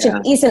that question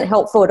isn't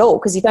helpful at all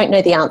because you don't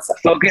know the answer.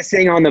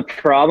 Focusing on the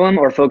problem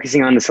or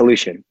focusing on the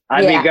solution.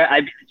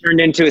 I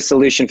turned into a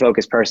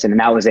solution-focused person, and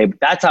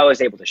that's how I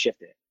was able to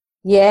shift it.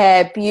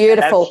 Yeah,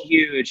 beautiful. That's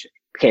huge.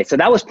 Okay, so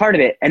that was part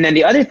of it. And then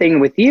the other thing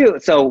with you,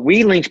 so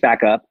we linked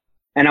back up,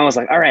 and I was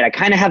like, all right, I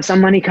kind of have some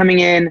money coming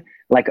in.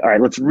 Like, all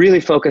right, let's really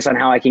focus on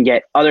how I can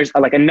get others,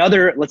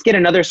 let's get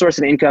another source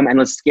of income and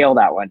let's scale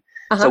that one.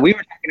 So we were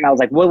talking, I was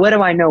like, well, what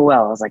do I know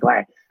well? I was like, all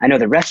right, I know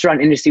the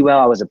restaurant industry well.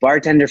 I was a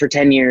bartender for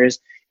 10 years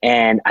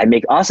and I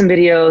make awesome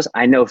videos.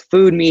 I know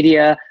food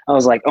media. I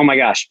was like, oh my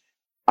gosh,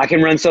 I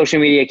can run social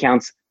media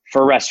accounts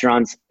for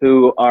restaurants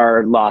who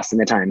are lost in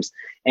the times.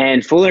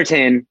 And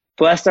Fullerton,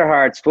 bless their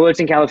hearts,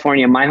 Fullerton,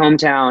 California, my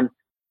hometown.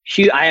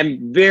 I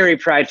am very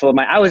prideful.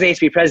 I was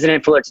HB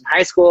president, Fullerton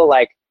High School.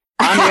 Like,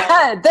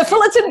 I'm the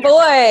Fullerton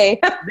boy.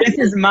 This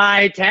is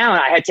my town.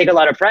 I had to take a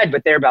lot of pride,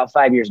 but they're about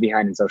 5 years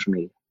behind in social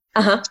media.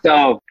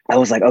 So I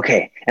was like,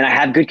 okay. And I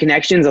have good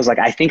connections. I was like,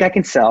 I think I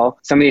can sell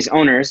some of these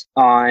owners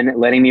on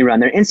letting me run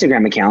their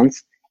Instagram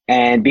accounts.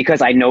 And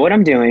because I know what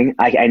I'm doing,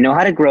 I know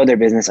how to grow their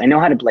business. I know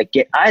how to like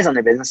get eyes on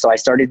their business. So I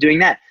started doing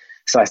that.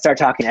 So I start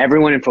talking to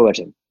everyone in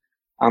Fullerton.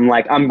 I'm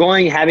like, I'm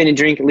going, having a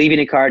drink, leaving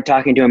a card,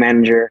 talking to a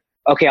manager.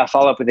 Okay, I'll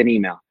follow up with an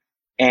email.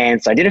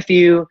 And so I did a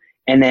few.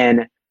 And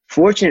then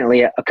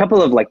fortunately, a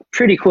couple of like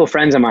pretty cool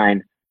friends of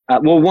mine.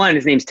 One,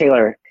 his name's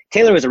Taylor.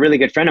 Taylor was a really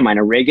good friend of mine,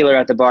 a regular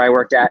at the bar I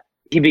worked at.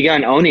 He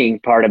began owning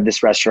part of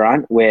this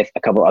restaurant with a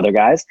couple other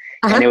guys.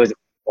 And it was a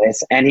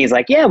place. And he's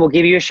like, yeah, we'll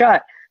give you a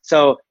shot.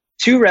 So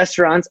 2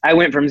 restaurants. I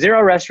went from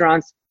 0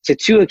 restaurants to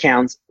 2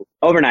 accounts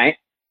overnight.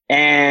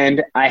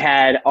 And I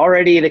had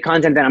already the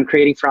content that I'm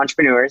creating for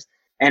entrepreneurs.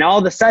 And all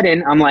of a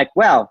sudden, I'm like,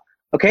 well,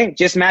 okay,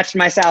 just matched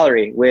my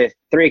salary with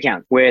 3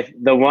 accounts, with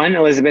the one,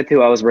 Elizabeth,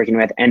 who I was working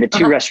with, and the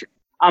 2 restaurants.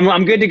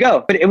 I'm good to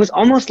go. But it was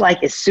almost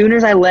like as soon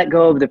as I let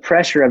go of the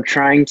pressure of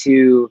trying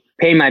to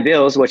pay my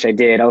bills, which I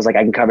did, I was like,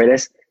 I can cover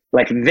this.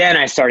 Like then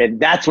I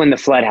started, that's when the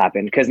flood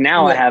happened. Because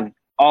now I have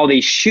all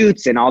these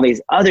shoots and all these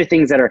other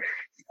things that are,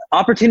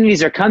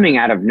 opportunities are coming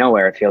out of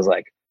nowhere, it feels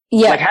like.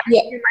 Like, how do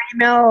you get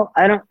my email?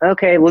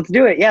 Okay, let's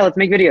do it. Yeah, let's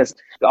make videos.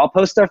 I'll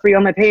post stuff for you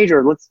on my page,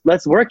 or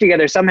let's work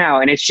together somehow.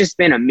 And it's just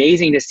been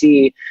amazing to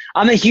see.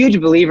 I'm a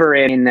huge believer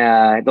in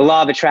the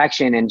law of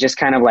attraction and just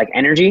kind of like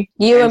energy.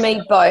 You and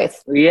me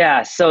both.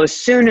 Yeah. So as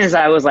soon as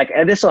I was like,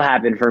 this will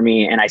happen for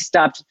me, and I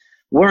stopped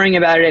worrying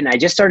about it and I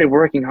just started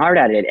working hard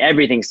at it,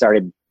 everything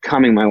started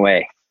coming my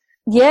way.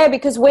 Yeah,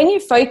 because when you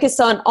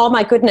focus on, oh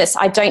my goodness,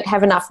 I don't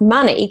have enough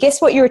money,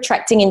 guess what you're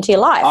attracting into your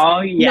life?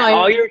 Oh yeah,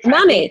 no, you're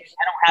money.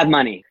 I don't have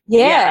money.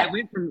 Yeah.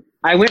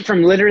 I went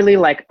from literally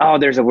like, oh,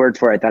 there's a word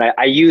for it that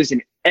I use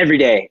in every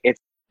day. It's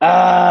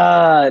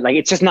like,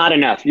 it's just not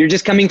enough. You're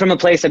just coming from a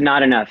place of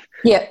not enough.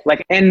 Yeah.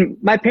 Like, and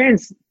my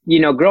parents,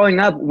 growing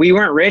up, we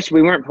weren't rich,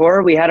 we weren't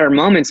poor, we had our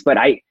moments, but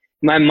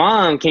my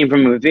mom came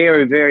from a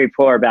very, very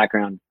poor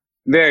background,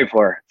 very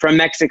poor, from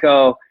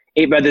Mexico,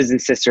 8 brothers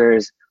and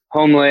sisters,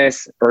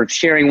 homeless or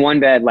sharing one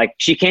bed. Like,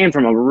 she came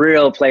from a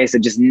real place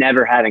of just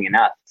never having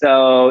enough.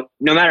 So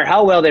no matter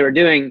how well they were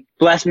doing,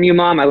 bless you,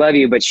 Mom, I love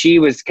you. But she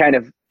was kind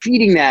of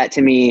feeding that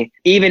to me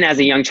even as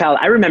a young child.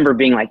 I remember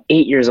being like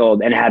 8 years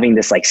old and having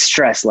this like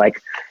stress, like,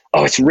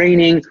 oh, it's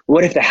raining.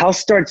 What if the house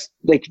starts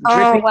like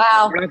dripping? Oh,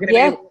 wow. We're not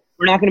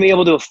going to be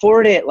able to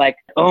afford it. Like,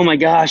 oh my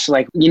gosh.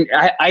 Like,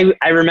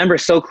 I remember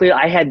so clear.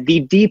 I had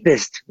the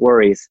deepest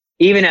worries,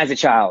 even as a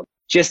child.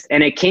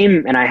 And it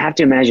came, and I have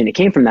to imagine it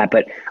came from that,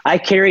 but I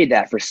carried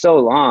that for so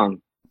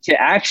long. To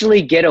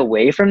actually get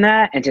away from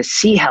that and to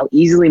see how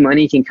easily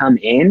money can come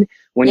in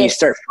when you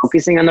start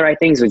focusing on the right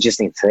things was just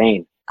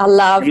insane. I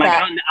love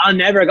that. I'll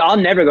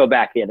never go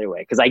back the other way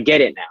because I get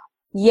it now.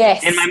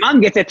 Yes. And my mom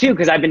gets it too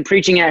because I've been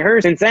preaching at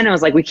her since then. I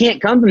was like, we can't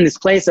come from this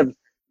place of,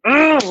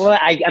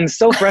 I'm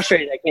so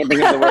frustrated. I can't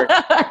think of the word.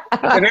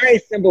 It's a very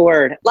simple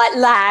word. Like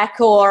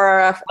lack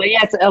or... Well,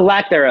 yeah, it's a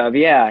lack thereof.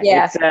 Yeah.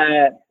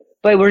 Yeah.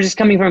 But we're just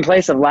coming from a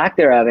place of lack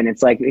thereof. And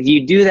it's like, if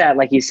you do that,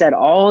 like you said,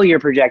 all you're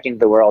projecting to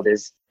the world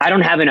is, I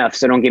don't have enough,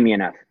 so don't give me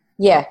enough.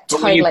 Yeah,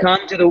 totally.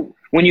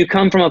 When you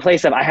come from a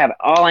place of, I have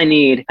all I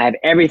need, I have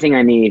everything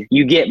I need,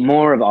 you get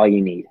more of all you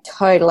need.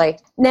 Totally.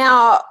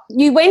 Now,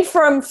 you went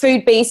from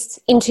Food Beast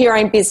into your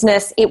own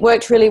business. It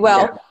worked really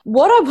well. Yeah.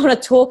 What I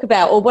want to talk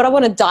about, or what I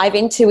want to dive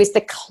into, is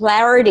the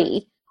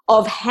clarity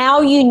of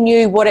how you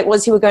knew what it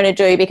was you were going to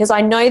do, because I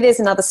know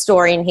there's another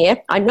story in here.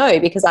 I know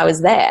because I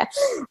was there.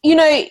 You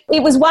know,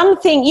 it was one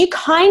thing, you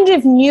kind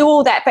of knew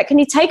all that, but can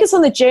you take us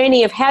on the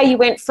journey of how you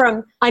went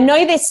from, I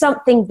know there's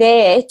something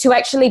there, to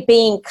actually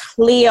being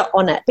clear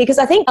on it? Because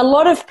I think a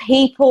lot of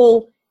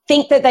people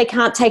think that they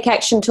can't take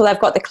action until they've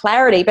got the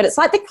clarity, but it's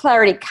like the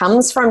clarity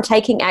comes from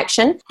taking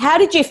action. How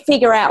did you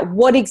figure out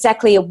what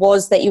exactly it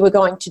was that you were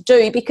going to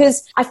do?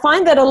 Because I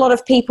find that a lot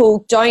of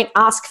people don't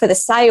ask for the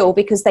sale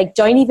because they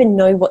don't even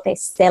know what they're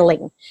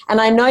selling. And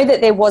I know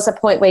that there was a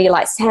point where you're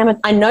like, Sam,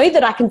 I know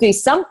that I can do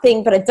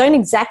something, but I don't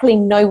exactly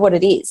know what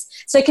it is.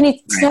 So can you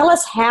tell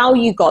us how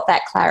you got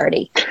that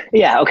clarity?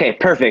 Yeah, okay,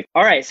 perfect.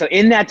 All right, so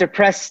in that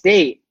depressed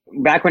state,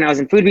 back when I was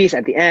in Food Beast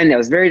at the end, I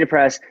was very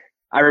depressed.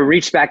 I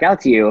reached back out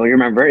to you. You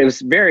remember?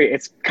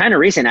 It's kind of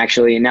recent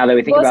actually, now that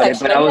we think about it.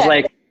 But I was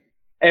like,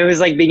 it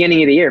was like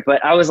beginning of the year.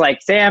 But I was like,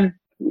 Sam,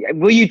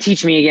 will you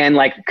teach me again?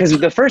 Like, because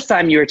the first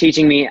time you were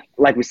teaching me,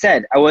 like we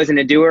said, I wasn't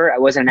a doer, I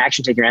wasn't an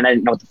action taker, and I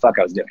didn't know what the fuck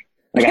I was doing.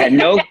 Like I had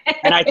no,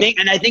 and I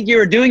think you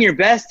were doing your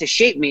best to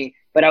shape me,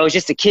 but I was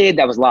just a kid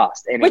that was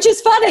lost. And which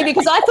is funny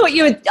because I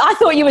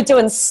thought you were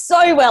doing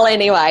so well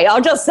anyway.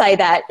 I'll just say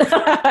that.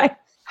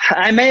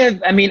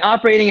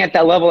 Operating at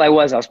that level I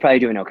was probably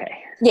doing okay.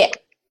 Yeah.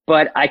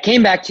 But I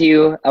came back to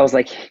you. I was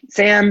like,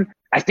 Sam,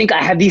 I think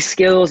I have these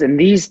skills in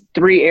these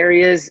 3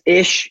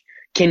 areas-ish.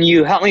 Can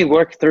you help me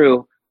work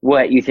through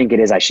what you think it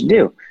is I should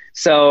do?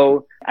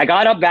 So we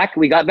got back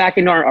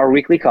into our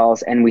weekly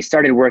calls and we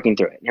started working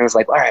through it. And I was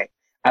like, all right.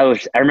 I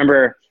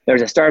remember there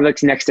was a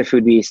Starbucks next to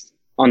Food Beast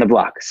on the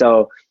block.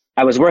 So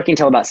I was working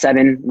till about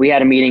 7. We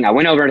had a meeting. I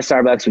went over to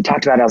Starbucks. We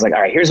talked about it. I was like,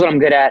 all right, here's what I'm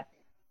good at.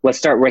 Let's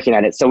start working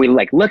at it. So we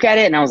look at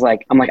it and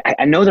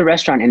I know the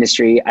restaurant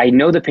industry. I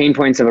know the pain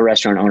points of a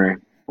restaurant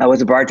owner. I was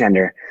a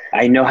bartender.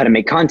 I know how to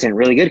make content,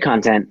 really good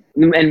content.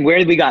 And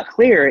where we got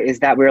clear is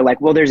that we were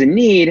like, well, there's a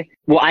need.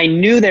 Well, I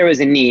knew there was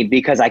a need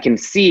because I can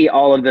see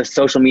all of the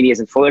social medias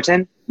in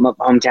Fullerton, my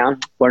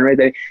hometown, born right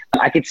there.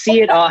 I could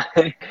see it all.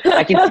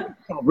 I can see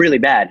it really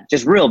bad,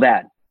 just real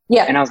bad.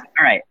 Yeah. And I was like,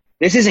 all right,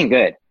 this isn't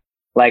good.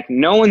 Like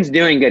no one's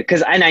doing good.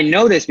 And I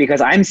know this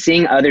because I'm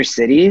seeing other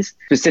cities,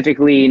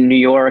 specifically New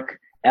York,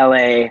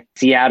 LA,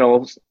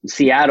 Seattle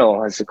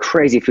has a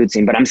crazy food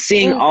scene, but I'm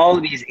seeing all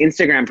of these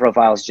Instagram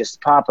profiles just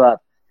pop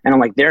up and I'm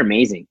like, they're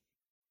amazing.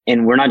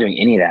 And we're not doing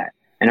any of that.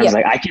 And I was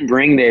like, I can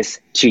bring this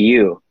to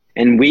you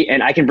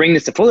and I can bring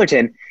this to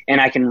Fullerton and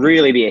I can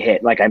really be a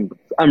hit. Like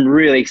I'm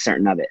really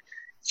certain of it.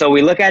 So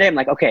we look at it. I'm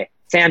like, okay,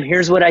 Sam,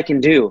 here's what I can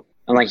do.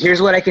 I'm like,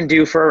 here's what I can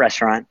do for a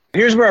restaurant.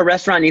 Here's where a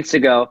restaurant needs to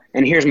go.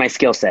 And here's my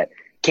skill set.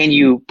 Can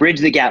you bridge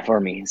the gap for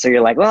me? So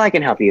you're like, well, I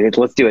can help you.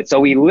 Let's do it. So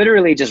we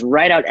literally just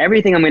write out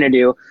everything I'm going to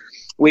do.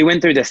 We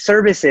went through the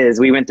services.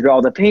 We went through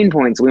all the pain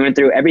points. We went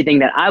through everything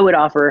that I would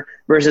offer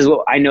versus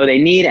what I know they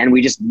need. And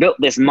we just built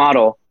this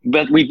model,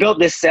 but we built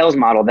this sales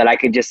model that I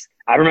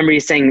remember you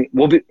saying,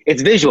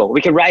 it's visual.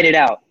 We could write it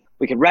out.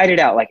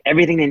 Like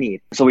everything they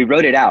need. So we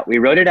wrote it out.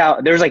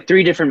 There was like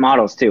 3 different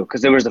models too.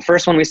 Cause there was the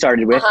first one we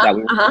started with that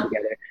we worked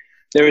together.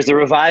 There was the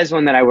revised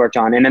one that I worked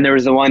on, and then there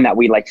was the one that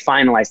we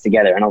finalized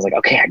together. And I was like,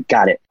 okay, I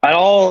got it.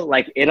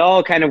 It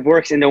all kind of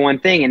works into one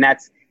thing. And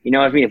that's,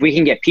 if we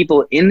can get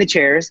people in the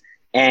chairs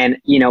and,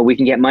 we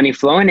can get money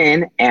flowing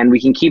in and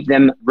we can keep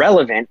them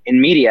relevant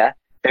in media,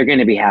 they're going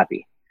to be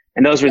happy.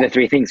 And those were the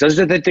 3 things. Those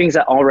are the things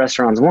that all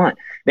restaurants want.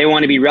 They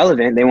want to be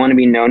relevant. They want to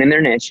be known in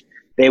their niche.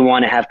 They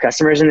want to have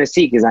customers in the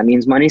seat because that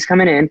means money's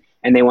coming in,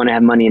 and they want to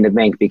have money in the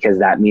bank because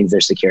that means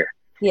they're secure.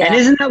 Yeah. And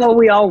isn't that what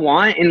we all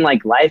want in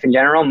life in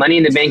general? Money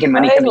in the bank and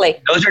money coming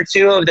in. Those are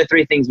 2 of the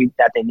 3 things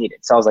that they needed.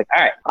 So I was like,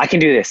 all right, I can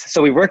do this.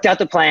 So we worked out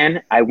the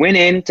plan. I went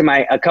into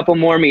a couple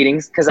more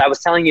meetings because I was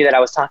telling you that I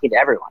was talking to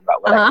everyone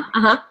about what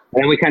I And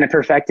then we kind of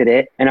perfected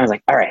it. And I was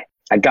like, all right,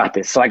 I got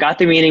this. So I got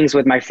the meetings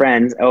with my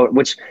friends,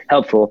 which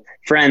helpful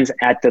friends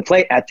at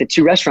the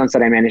 2 restaurants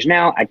that I manage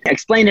now. I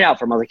explained it out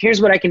for them. I was like,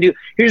 here's what I can do.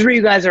 Here's where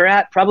you guys are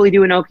at. Probably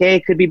doing okay.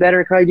 Could be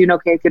better. Probably doing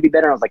okay. Could be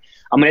better. I was like,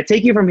 I'm going to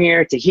take you from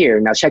here to here.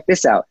 Now check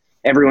this out.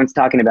 Everyone's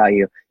talking about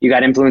you. You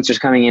got influencers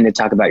coming in to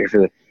talk about your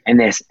food and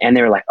this. And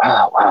they were like,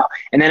 oh, wow.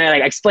 And then I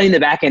like explained the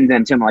back end to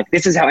them, to them, like,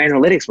 this is how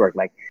analytics work.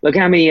 Like, look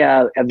how many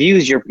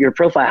views your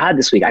profile had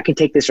this week. I can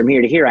take this from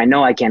here to here. I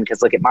know I can,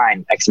 because look at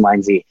mine, X, Y,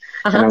 and Z.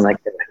 And I was like,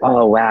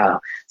 oh, wow.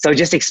 So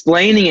just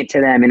explaining it to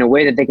them in a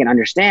way that they can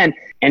understand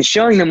and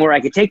showing them where I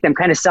could take them,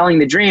 kind of selling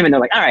the dream. And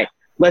they're like, all right,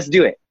 let's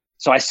do it.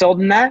 So I sold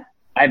them that.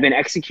 I've been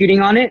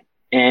executing on it,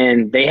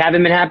 and they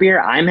haven't been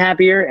happier. I'm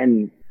happier.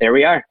 And there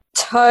we are.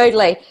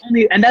 Totally.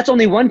 And that's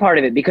only one part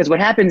of it, because what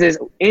happens is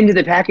into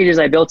the packages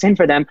I built in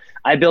for them,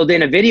 I build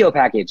in a video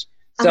package.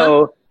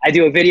 So I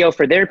do a video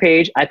for their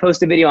page. I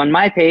post a video on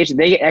my page.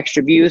 They get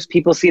extra views.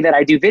 People see that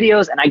I do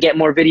videos, and I get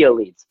more video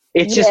leads.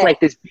 It's just like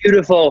this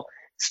beautiful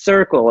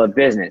circle of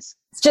business.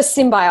 It's just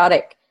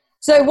symbiotic.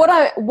 So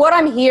what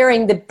I'm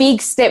hearing, the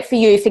big step for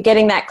you for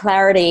getting that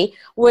clarity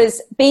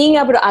was being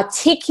able to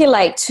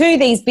articulate to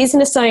these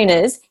business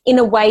owners in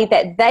a way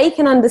that they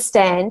can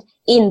understand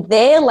in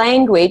their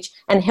language,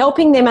 and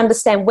helping them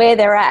understand where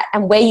they're at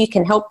and where you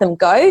can help them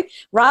go,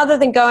 rather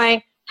than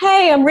going,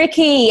 hey, I'm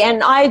Ricky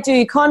and I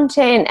do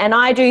content and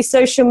I do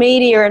social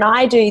media and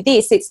I do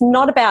this. It's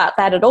not about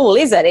that at all,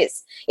 is it?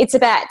 It's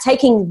about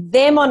taking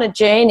them on a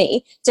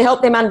journey to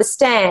help them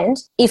understand,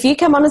 if you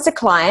come on as a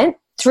client,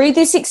 through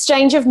this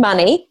exchange of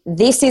money,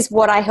 this is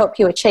what I help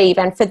you achieve.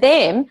 And for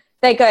them,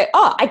 they go,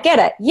 oh, I get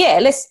it. Yeah,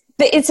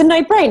 it's a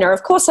no-brainer.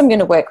 Of course I'm going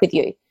to work with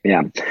you.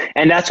 Yeah.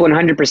 And that's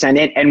 100%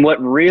 it. And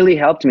what really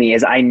helped me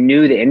is I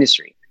knew the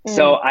industry.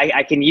 So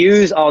I can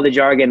use all the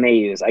jargon they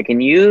use. I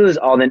can use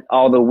all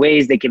the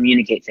ways they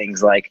communicate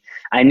things. Like,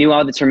 I knew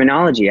all the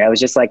terminology. I was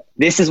just like,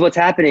 this is what's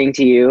happening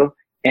to you,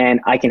 and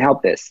I can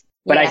help this.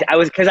 But I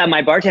was, because of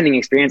my bartending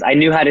experience, I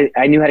knew how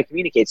to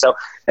communicate. So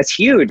that's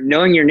huge.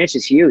 Knowing your niche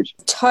is huge.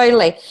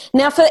 Totally.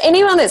 Now, for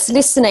anyone that's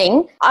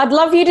listening, I'd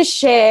love you to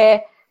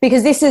share,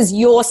 because this is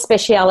your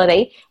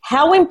speciality,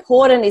 how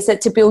important is it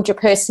to build your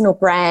personal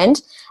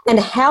brand, and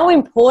how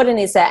important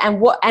is it, and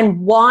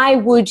why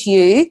would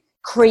you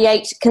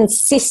create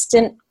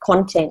consistent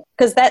content?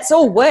 Because that's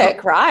all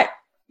work, right?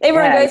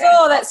 Everyone goes,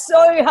 oh, that's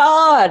so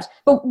hard.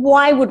 But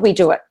why would we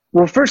do it?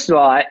 Well, first of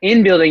all,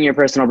 in building your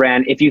personal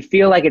brand, if you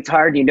feel like it's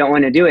hard and you don't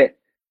want to do it,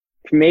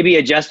 maybe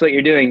adjust what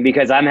you're doing,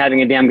 because I'm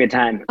having a damn good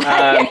time.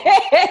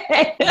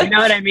 You know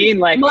what I mean?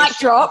 Like, mic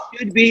drop.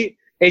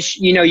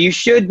 You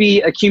should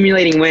be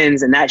accumulating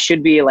wins, and that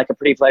should be like a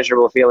pretty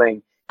pleasurable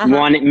feeling,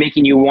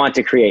 making you want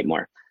to create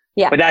more.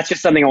 Yeah. But that's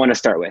just something I want to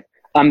start with.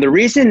 The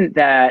reason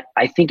that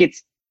I think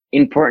it's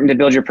important to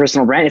build your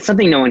personal brand, it's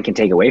something no one can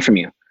take away from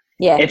you.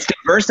 Yeah. It's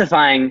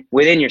diversifying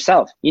within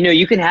yourself.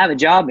 You can have a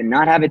job and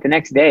not have it the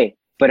next day.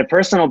 But a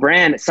personal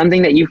brand,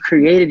 something that you've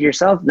created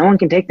yourself, no one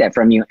can take that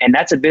from you. And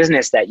that's a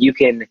business that you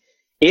can,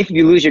 if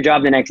you lose your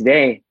job the next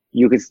day,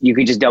 you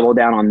could just double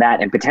down on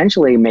that and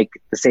potentially make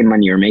the same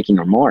money you're making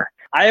or more.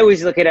 I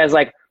always look at it as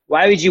like,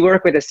 why would you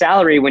work with a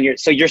salary when your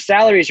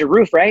salary is your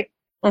roof, right?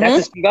 That's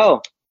just to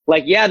go.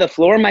 Like, yeah, the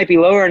floor might be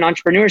lower in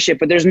entrepreneurship,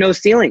 but there's no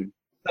ceiling.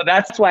 So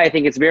that's why I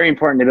think it's very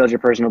important to build your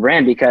personal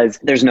brand, because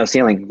there's no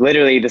ceiling.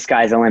 Literally, the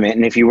sky's the limit.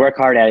 And if you work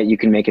hard at it, you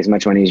can make as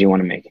much money as you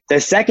want to make. The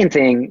second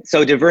thing,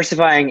 so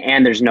diversifying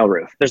and there's no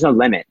roof. There's no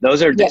limit.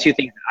 Those are the two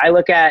things that I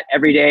look at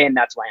every day, and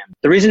that's why I am.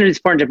 The reason it's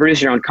important to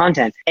produce your own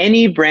content,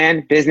 any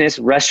brand, business,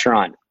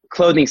 restaurant,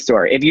 clothing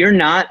store, if you're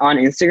not on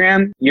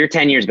Instagram, you're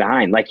 10 years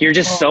behind. Like, you're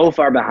just so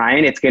far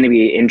behind, it's going to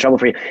be in trouble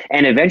for you.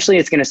 And eventually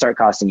it's going to start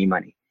costing you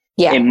money.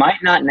 Yeah. It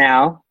might not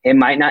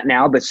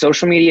now, but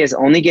social media is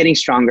only getting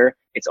stronger.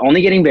 It's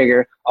only getting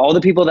bigger. All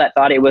the people that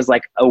thought it was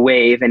like a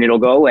wave and it'll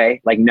go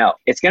away, like, no,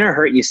 it's going to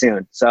hurt you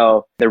soon.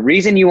 So the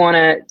reason you want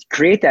to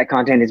create that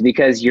content is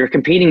because you're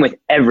competing with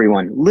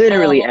everyone,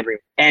 literally everyone.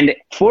 And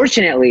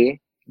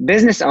fortunately,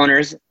 business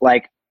owners,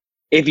 like,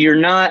 if you're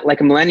not like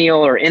a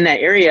millennial or in that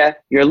area,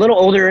 you're a little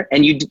older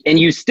and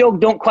you still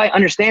don't quite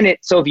understand it.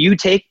 So if you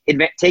take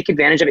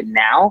advantage of it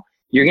now,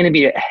 you're going to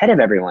be ahead of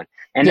everyone.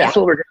 And that's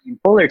what we're doing in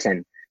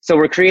Fullerton. So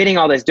we're creating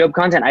all this dope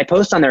content. I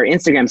post on their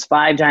Instagrams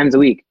 5 times a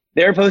week.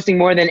 They're posting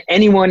more than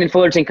anyone in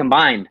Fullerton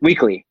combined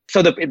weekly.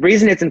 So the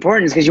reason it's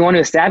important is because you want to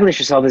establish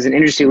yourself as an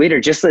industry leader,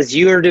 just as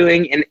you are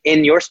doing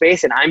in your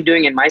space and I'm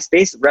doing in my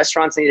space.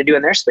 Restaurants need to do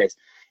in their space.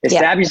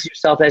 Establish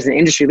yourself as an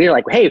industry leader.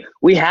 Like, hey,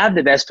 we have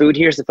the best food.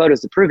 Here's the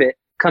photos to prove it.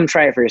 Come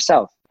try it for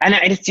yourself. And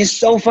it's just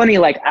so funny.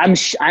 Like,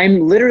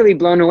 I'm literally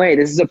blown away.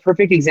 This is a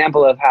perfect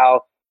example of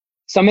how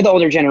some of the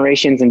older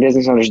generations and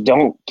business owners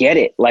don't get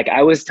it. Like,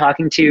 I was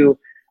talking to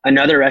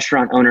another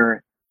restaurant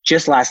owner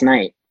just last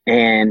night,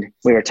 and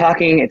we were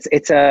talking.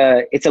 It's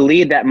a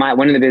lead that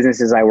one of the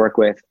businesses I work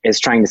with is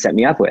trying to set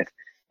me up with,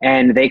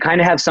 and they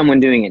kind of have someone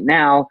doing it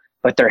now,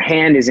 but their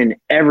hand is in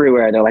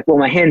everywhere. They're like, well,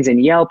 my hand's in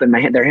Yelp and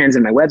their hand's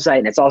in my website,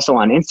 and it's also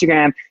on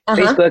Instagram,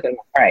 Facebook. And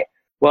all right,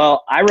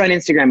 well, I run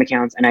Instagram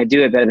accounts and I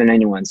do it better than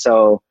anyone.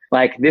 So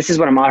like, this is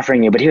what I'm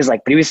offering you. But he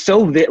was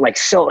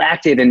so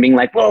active and being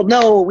like, well,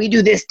 no, we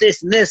do this,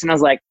 this, and this. And I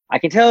was like, I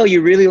can tell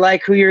you really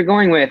like who you're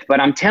going with, but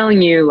I'm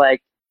telling you,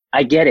 like,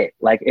 I get it.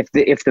 Like, if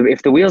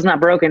the wheel's not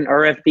broken,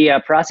 or if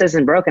the process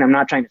isn't broken, I'm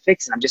not trying to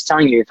fix it. I'm just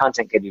telling you your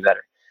content could be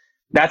better.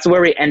 That's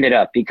where we ended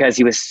up, because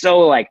he was so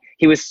like,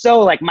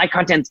 my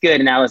content's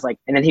good. And I was like,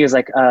 and then he was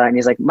like, and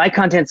he's like, my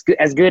content's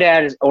as good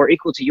as or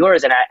equal to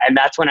yours. And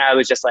that's when I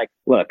was just like,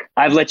 look,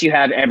 I've let you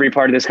have every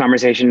part of this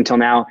conversation until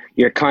now.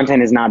 Your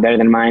content is not better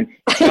than mine.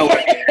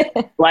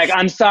 Like,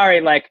 I'm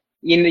sorry. Like,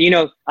 you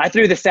know, I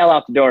threw the sale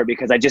out the door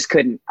because I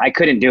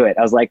couldn't do it.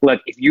 I was like,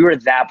 look, if you were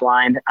that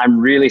blind,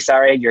 I'm really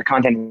sorry. Your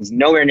content is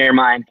nowhere near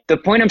mine. The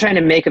point I'm trying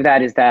to make of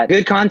that is that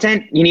good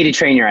content, you need to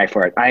train your eye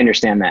for it. I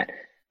understand that.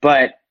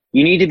 But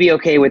you need to be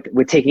okay with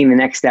taking the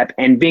next step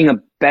and being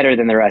better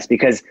than the rest,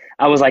 because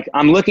I was like,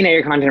 I'm looking at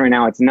your content right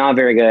now. It's not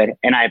very good.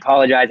 And I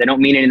apologize. I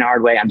don't mean it in a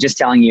hard way. I'm just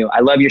telling you,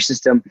 I love your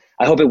system.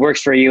 I hope it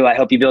works for you. I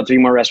hope you build 3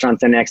 more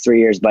restaurants in the next 3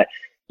 years, but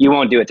you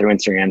won't do it through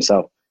Instagram.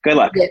 So good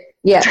luck.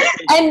 Yeah.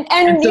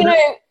 And you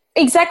know,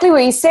 exactly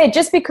what you said,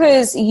 just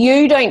because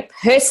you don't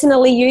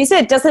personally use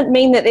it doesn't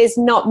mean that there's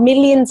not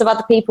millions of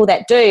other people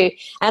that do.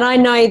 And I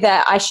know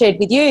that I shared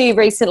with you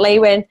recently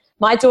when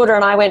my daughter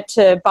and I went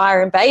to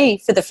Byron Bay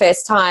for the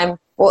first time,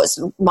 or it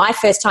was my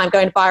first time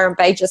going to Byron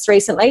Bay just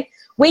recently.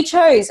 We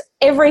chose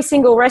every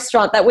single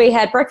restaurant that we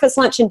had breakfast,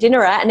 lunch, and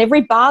dinner at, and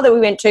every bar that we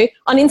went to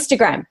on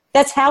Instagram.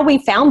 That's how we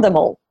found them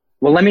all.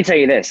 Well, let me tell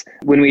you this.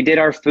 When we did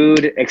our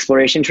food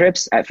exploration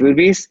trips at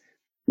Foodbeast,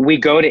 we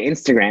go to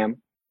Instagram.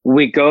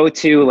 We go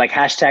to like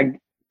hashtag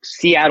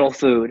Seattle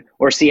food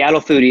or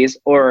Seattle foodies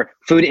or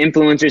food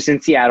influencers in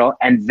Seattle,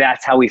 and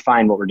that's how we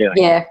find what we're doing.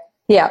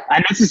 Yeah.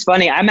 And this is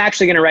funny. I'm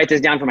actually going to write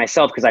this down for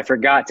myself because I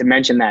forgot to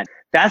mention that.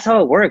 That's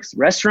how it works.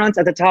 Restaurants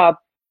at the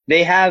top,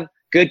 they have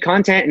good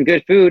content and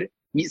good food.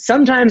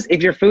 Sometimes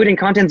if your food and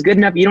content's good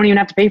enough, you don't even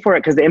have to pay for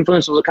it because the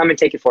influencers will come and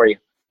take it for you.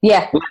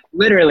 Yeah.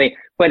 Literally.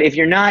 But if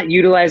you're not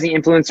utilizing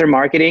influencer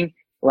marketing,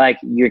 like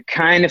you're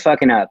kind of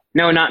fucking up.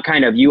 No, not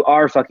kind of. You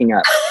are fucking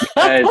up,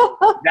 because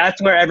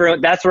that's where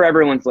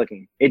everyone's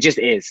looking. It just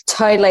is.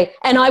 Totally.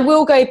 And I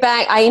will go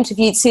back. I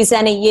interviewed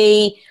Susanna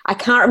Yee. I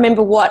can't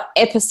remember what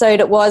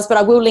episode it was, but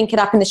I will link it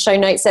up in the show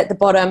notes at the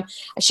bottom.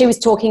 She was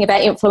talking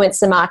about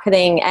influencer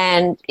marketing,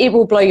 and it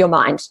will blow your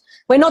mind.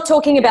 We're not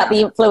talking about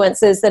the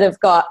influencers that have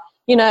got,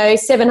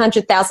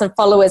 700,000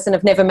 followers and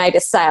have never made a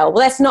sale.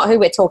 Well, that's not who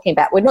we're talking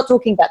about. We're not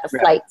talking about the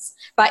flakes,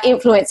 but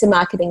influencer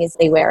marketing is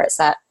where it's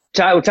at.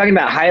 We're talking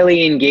about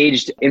highly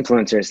engaged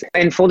influencers.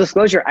 And full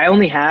disclosure, I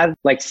only have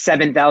like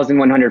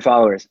 7,100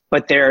 followers,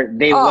 but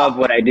they love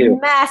what I do.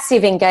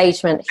 Massive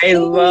engagement. They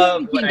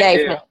love what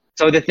engagement. I do.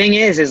 So the thing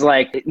is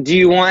like, do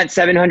you want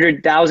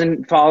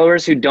 700,000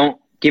 followers who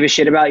don't give a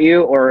shit about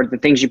you or the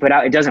things you put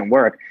out? It doesn't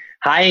work.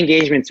 High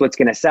engagement's what's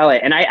going to sell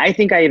it. And I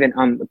think I even,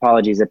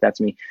 apologies if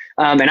that's me.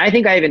 And I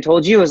think I even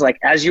told you, was like,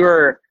 as you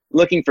were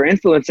looking for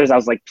influencers, I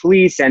was like,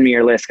 please send me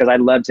your list because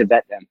I'd love to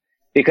vet them.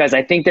 Because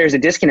I think there's a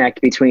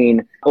disconnect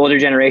between older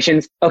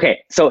generations.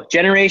 Okay, so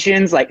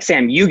generations like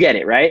Sam, you get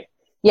it, right?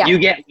 Yeah. You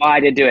get why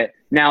to do it.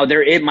 Now,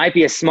 it might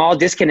be a small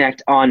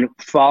disconnect on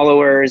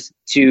followers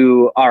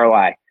to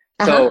ROI.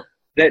 So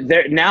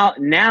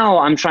now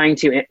I'm trying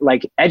to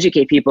like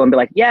educate people and be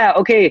like, yeah,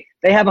 okay,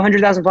 they have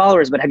 100,000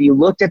 followers, but have you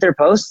looked at their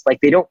posts? Like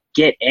they don't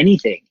get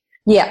anything.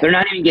 Yeah. They're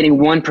not even getting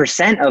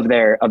 1%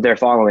 of their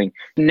following.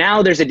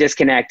 Now there's a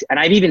disconnect. And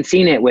I've even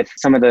seen it with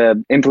some of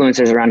the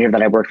influencers around here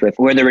that I've worked with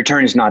where the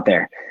return is not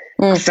there.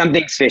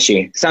 Something's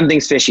fishy.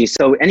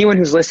 So anyone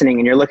who's listening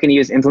and you're looking to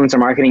use influencer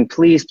marketing,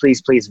 please,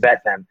 please, please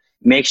vet them.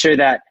 Make sure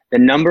that the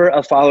number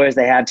of followers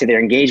they have to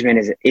their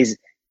engagement is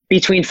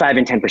between 5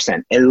 and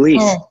 10%, at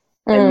least.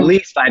 At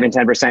least 5 and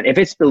 10%. If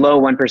it's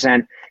below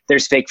 1%,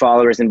 there's fake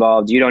followers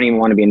involved. You don't even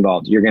want to be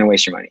involved. You're going to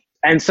waste your money.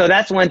 And so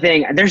that's one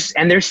thing.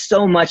 There's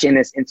so much in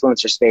this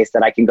influencer space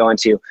that I can go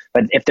into.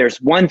 But if there's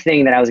one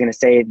thing that I was going to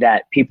say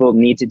that people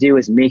need to do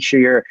is make sure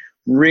you're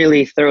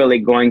really thoroughly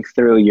going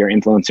through your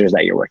influencers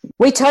that you're working with.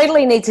 We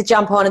totally need to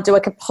jump on and do a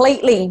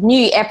completely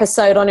new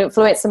episode on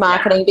influencer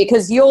marketing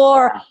because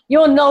your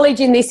knowledge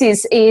in this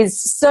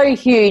is so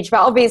huge.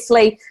 But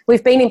obviously,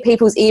 we've been in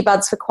people's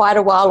earbuds for quite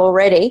a while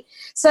already.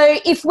 So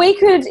if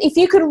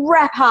you could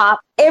wrap up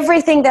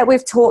everything that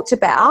we've talked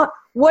about,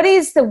 what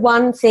is the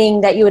one thing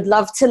that you would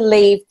love to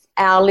leave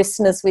our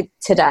listeners with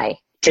today?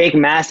 Take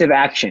massive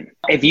action.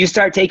 If you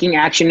start taking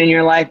action in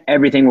your life,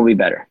 everything will be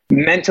better.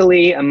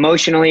 Mentally,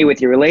 emotionally, with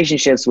your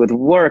relationships, with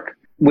work,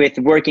 with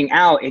working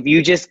out, if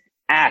you just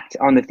act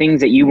on the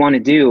things that you want to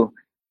do,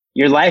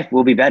 your life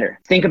will be better.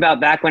 Think about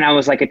back when I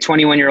was like a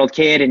 21-year-old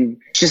kid and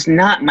just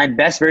not my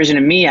best version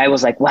of me. I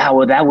was like, wow,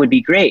 well, that would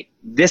be great.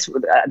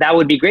 That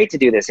would be great to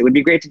do this. It would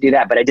be great to do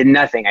that. But I did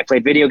nothing. I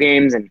played video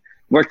games and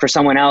worked for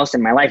someone else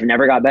and my life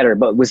never got better.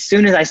 But as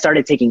soon as I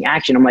started taking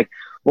action, I'm like,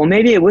 well,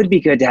 maybe it would be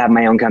good to have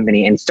my own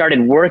company, and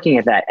started working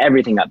at that.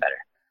 Everything got better.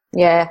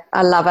 Yeah,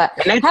 I love it.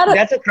 And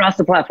that's across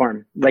the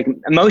platform, like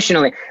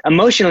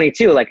emotionally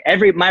too. Like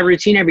my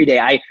routine every day,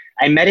 I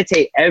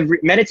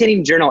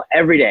meditating journal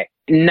every day,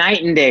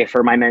 night and day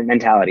for my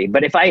mentality.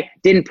 But if I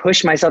didn't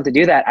push myself to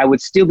do that, I would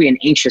still be an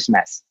anxious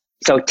mess.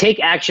 So take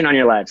action on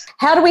your lives.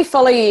 How do we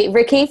follow you,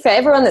 Ricky? For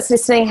everyone that's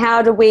listening,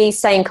 how do we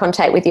stay in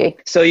contact with you?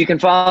 So you can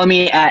follow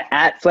me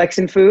at Flex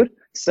and Food.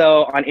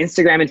 So on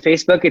Instagram and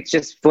Facebook, it's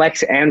just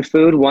Flex and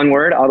Food, one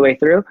word all the way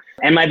through.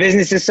 And my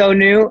business is so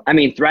new. I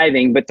mean,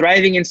 thriving, but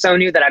thriving and so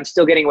new that I'm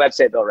still getting a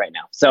website built right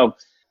now. So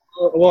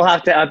we'll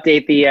have to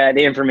update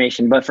the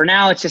information. But for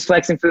now, it's just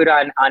Flex and Food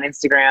on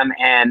Instagram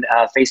and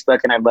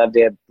Facebook. And I'd love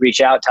to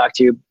reach out, talk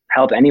to you,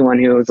 help anyone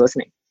who is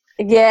listening.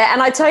 Yeah,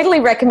 and I totally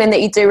recommend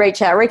that you do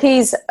reach out.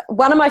 Ricky's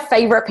one of my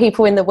favorite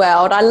people in the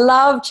world. I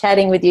love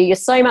chatting with you. You're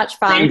so much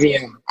fun. Same to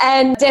you.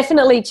 And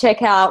definitely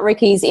check out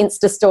Ricky's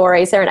Insta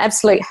stories. They're an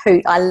absolute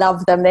hoot. I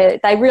love them. They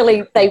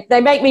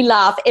make me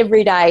laugh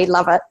every day.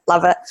 Love it.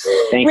 Love it.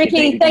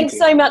 Ricky, thanks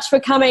so much for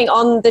coming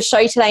on the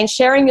show today and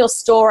sharing your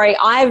story.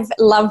 I've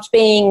loved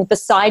being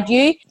beside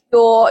you.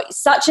 You're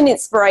such an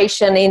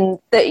inspiration in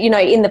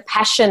the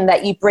passion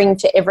that you bring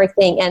to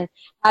everything and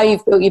how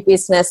you've built your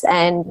business.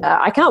 And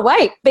I can't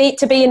wait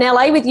to be in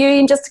LA with you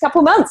in just a couple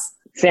of months.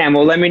 Sam,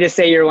 well, let me just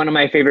say you're one of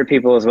my favorite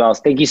people as well.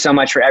 So thank you so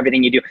much for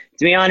everything you do.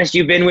 To be honest,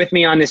 you've been with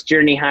me on this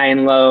journey, high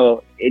and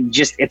low.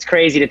 It's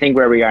crazy to think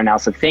where we are now.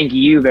 So thank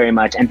you very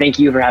much. And thank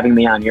you for having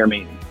me on. You're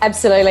amazing.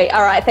 Absolutely.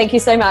 All right. Thank you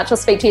so much. I'll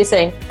speak to you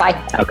soon. Bye.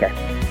 Okay.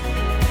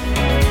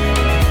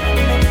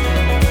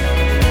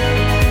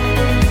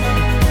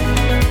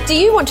 Do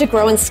you want to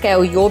grow and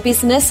scale your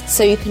business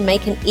so you can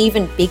make an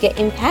even bigger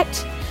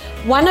impact?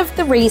 One of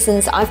the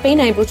reasons I've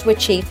been able to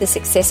achieve the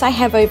success I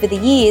have over the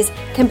years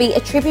can be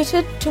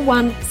attributed to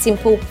one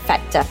simple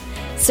factor: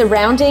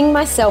 surrounding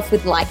myself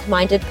with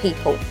like-minded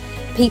people.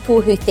 People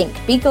who think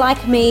big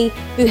like me,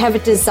 who have a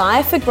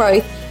desire for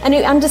growth, and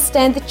who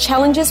understand the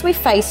challenges we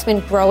face when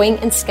growing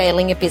and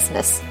scaling a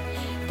business.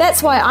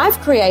 That's why I've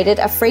created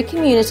a free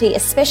community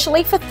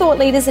especially for thought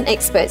leaders and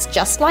experts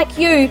just like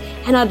you,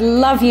 and I'd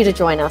love you to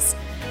join us.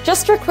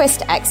 Just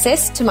request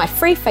access to my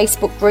free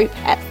Facebook group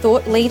at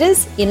Thought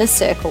Leaders Inner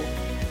Circle.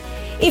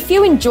 If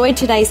you enjoyed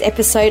today's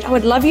episode, I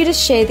would love you to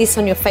share this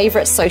on your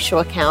favourite social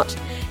account.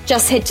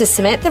 Just head to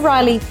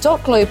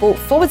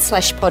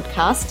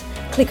samanthariley.global/podcast,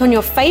 click on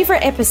your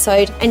favourite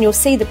episode, and you'll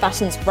see the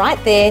buttons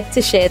right there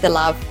to share the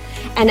love.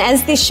 And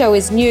as this show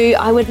is new,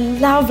 I would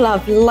love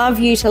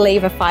you to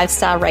leave a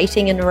 5-star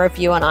rating and a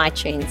review on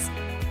iTunes.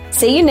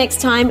 See you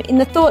next time in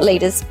the Thought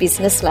Leaders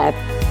Business Lab.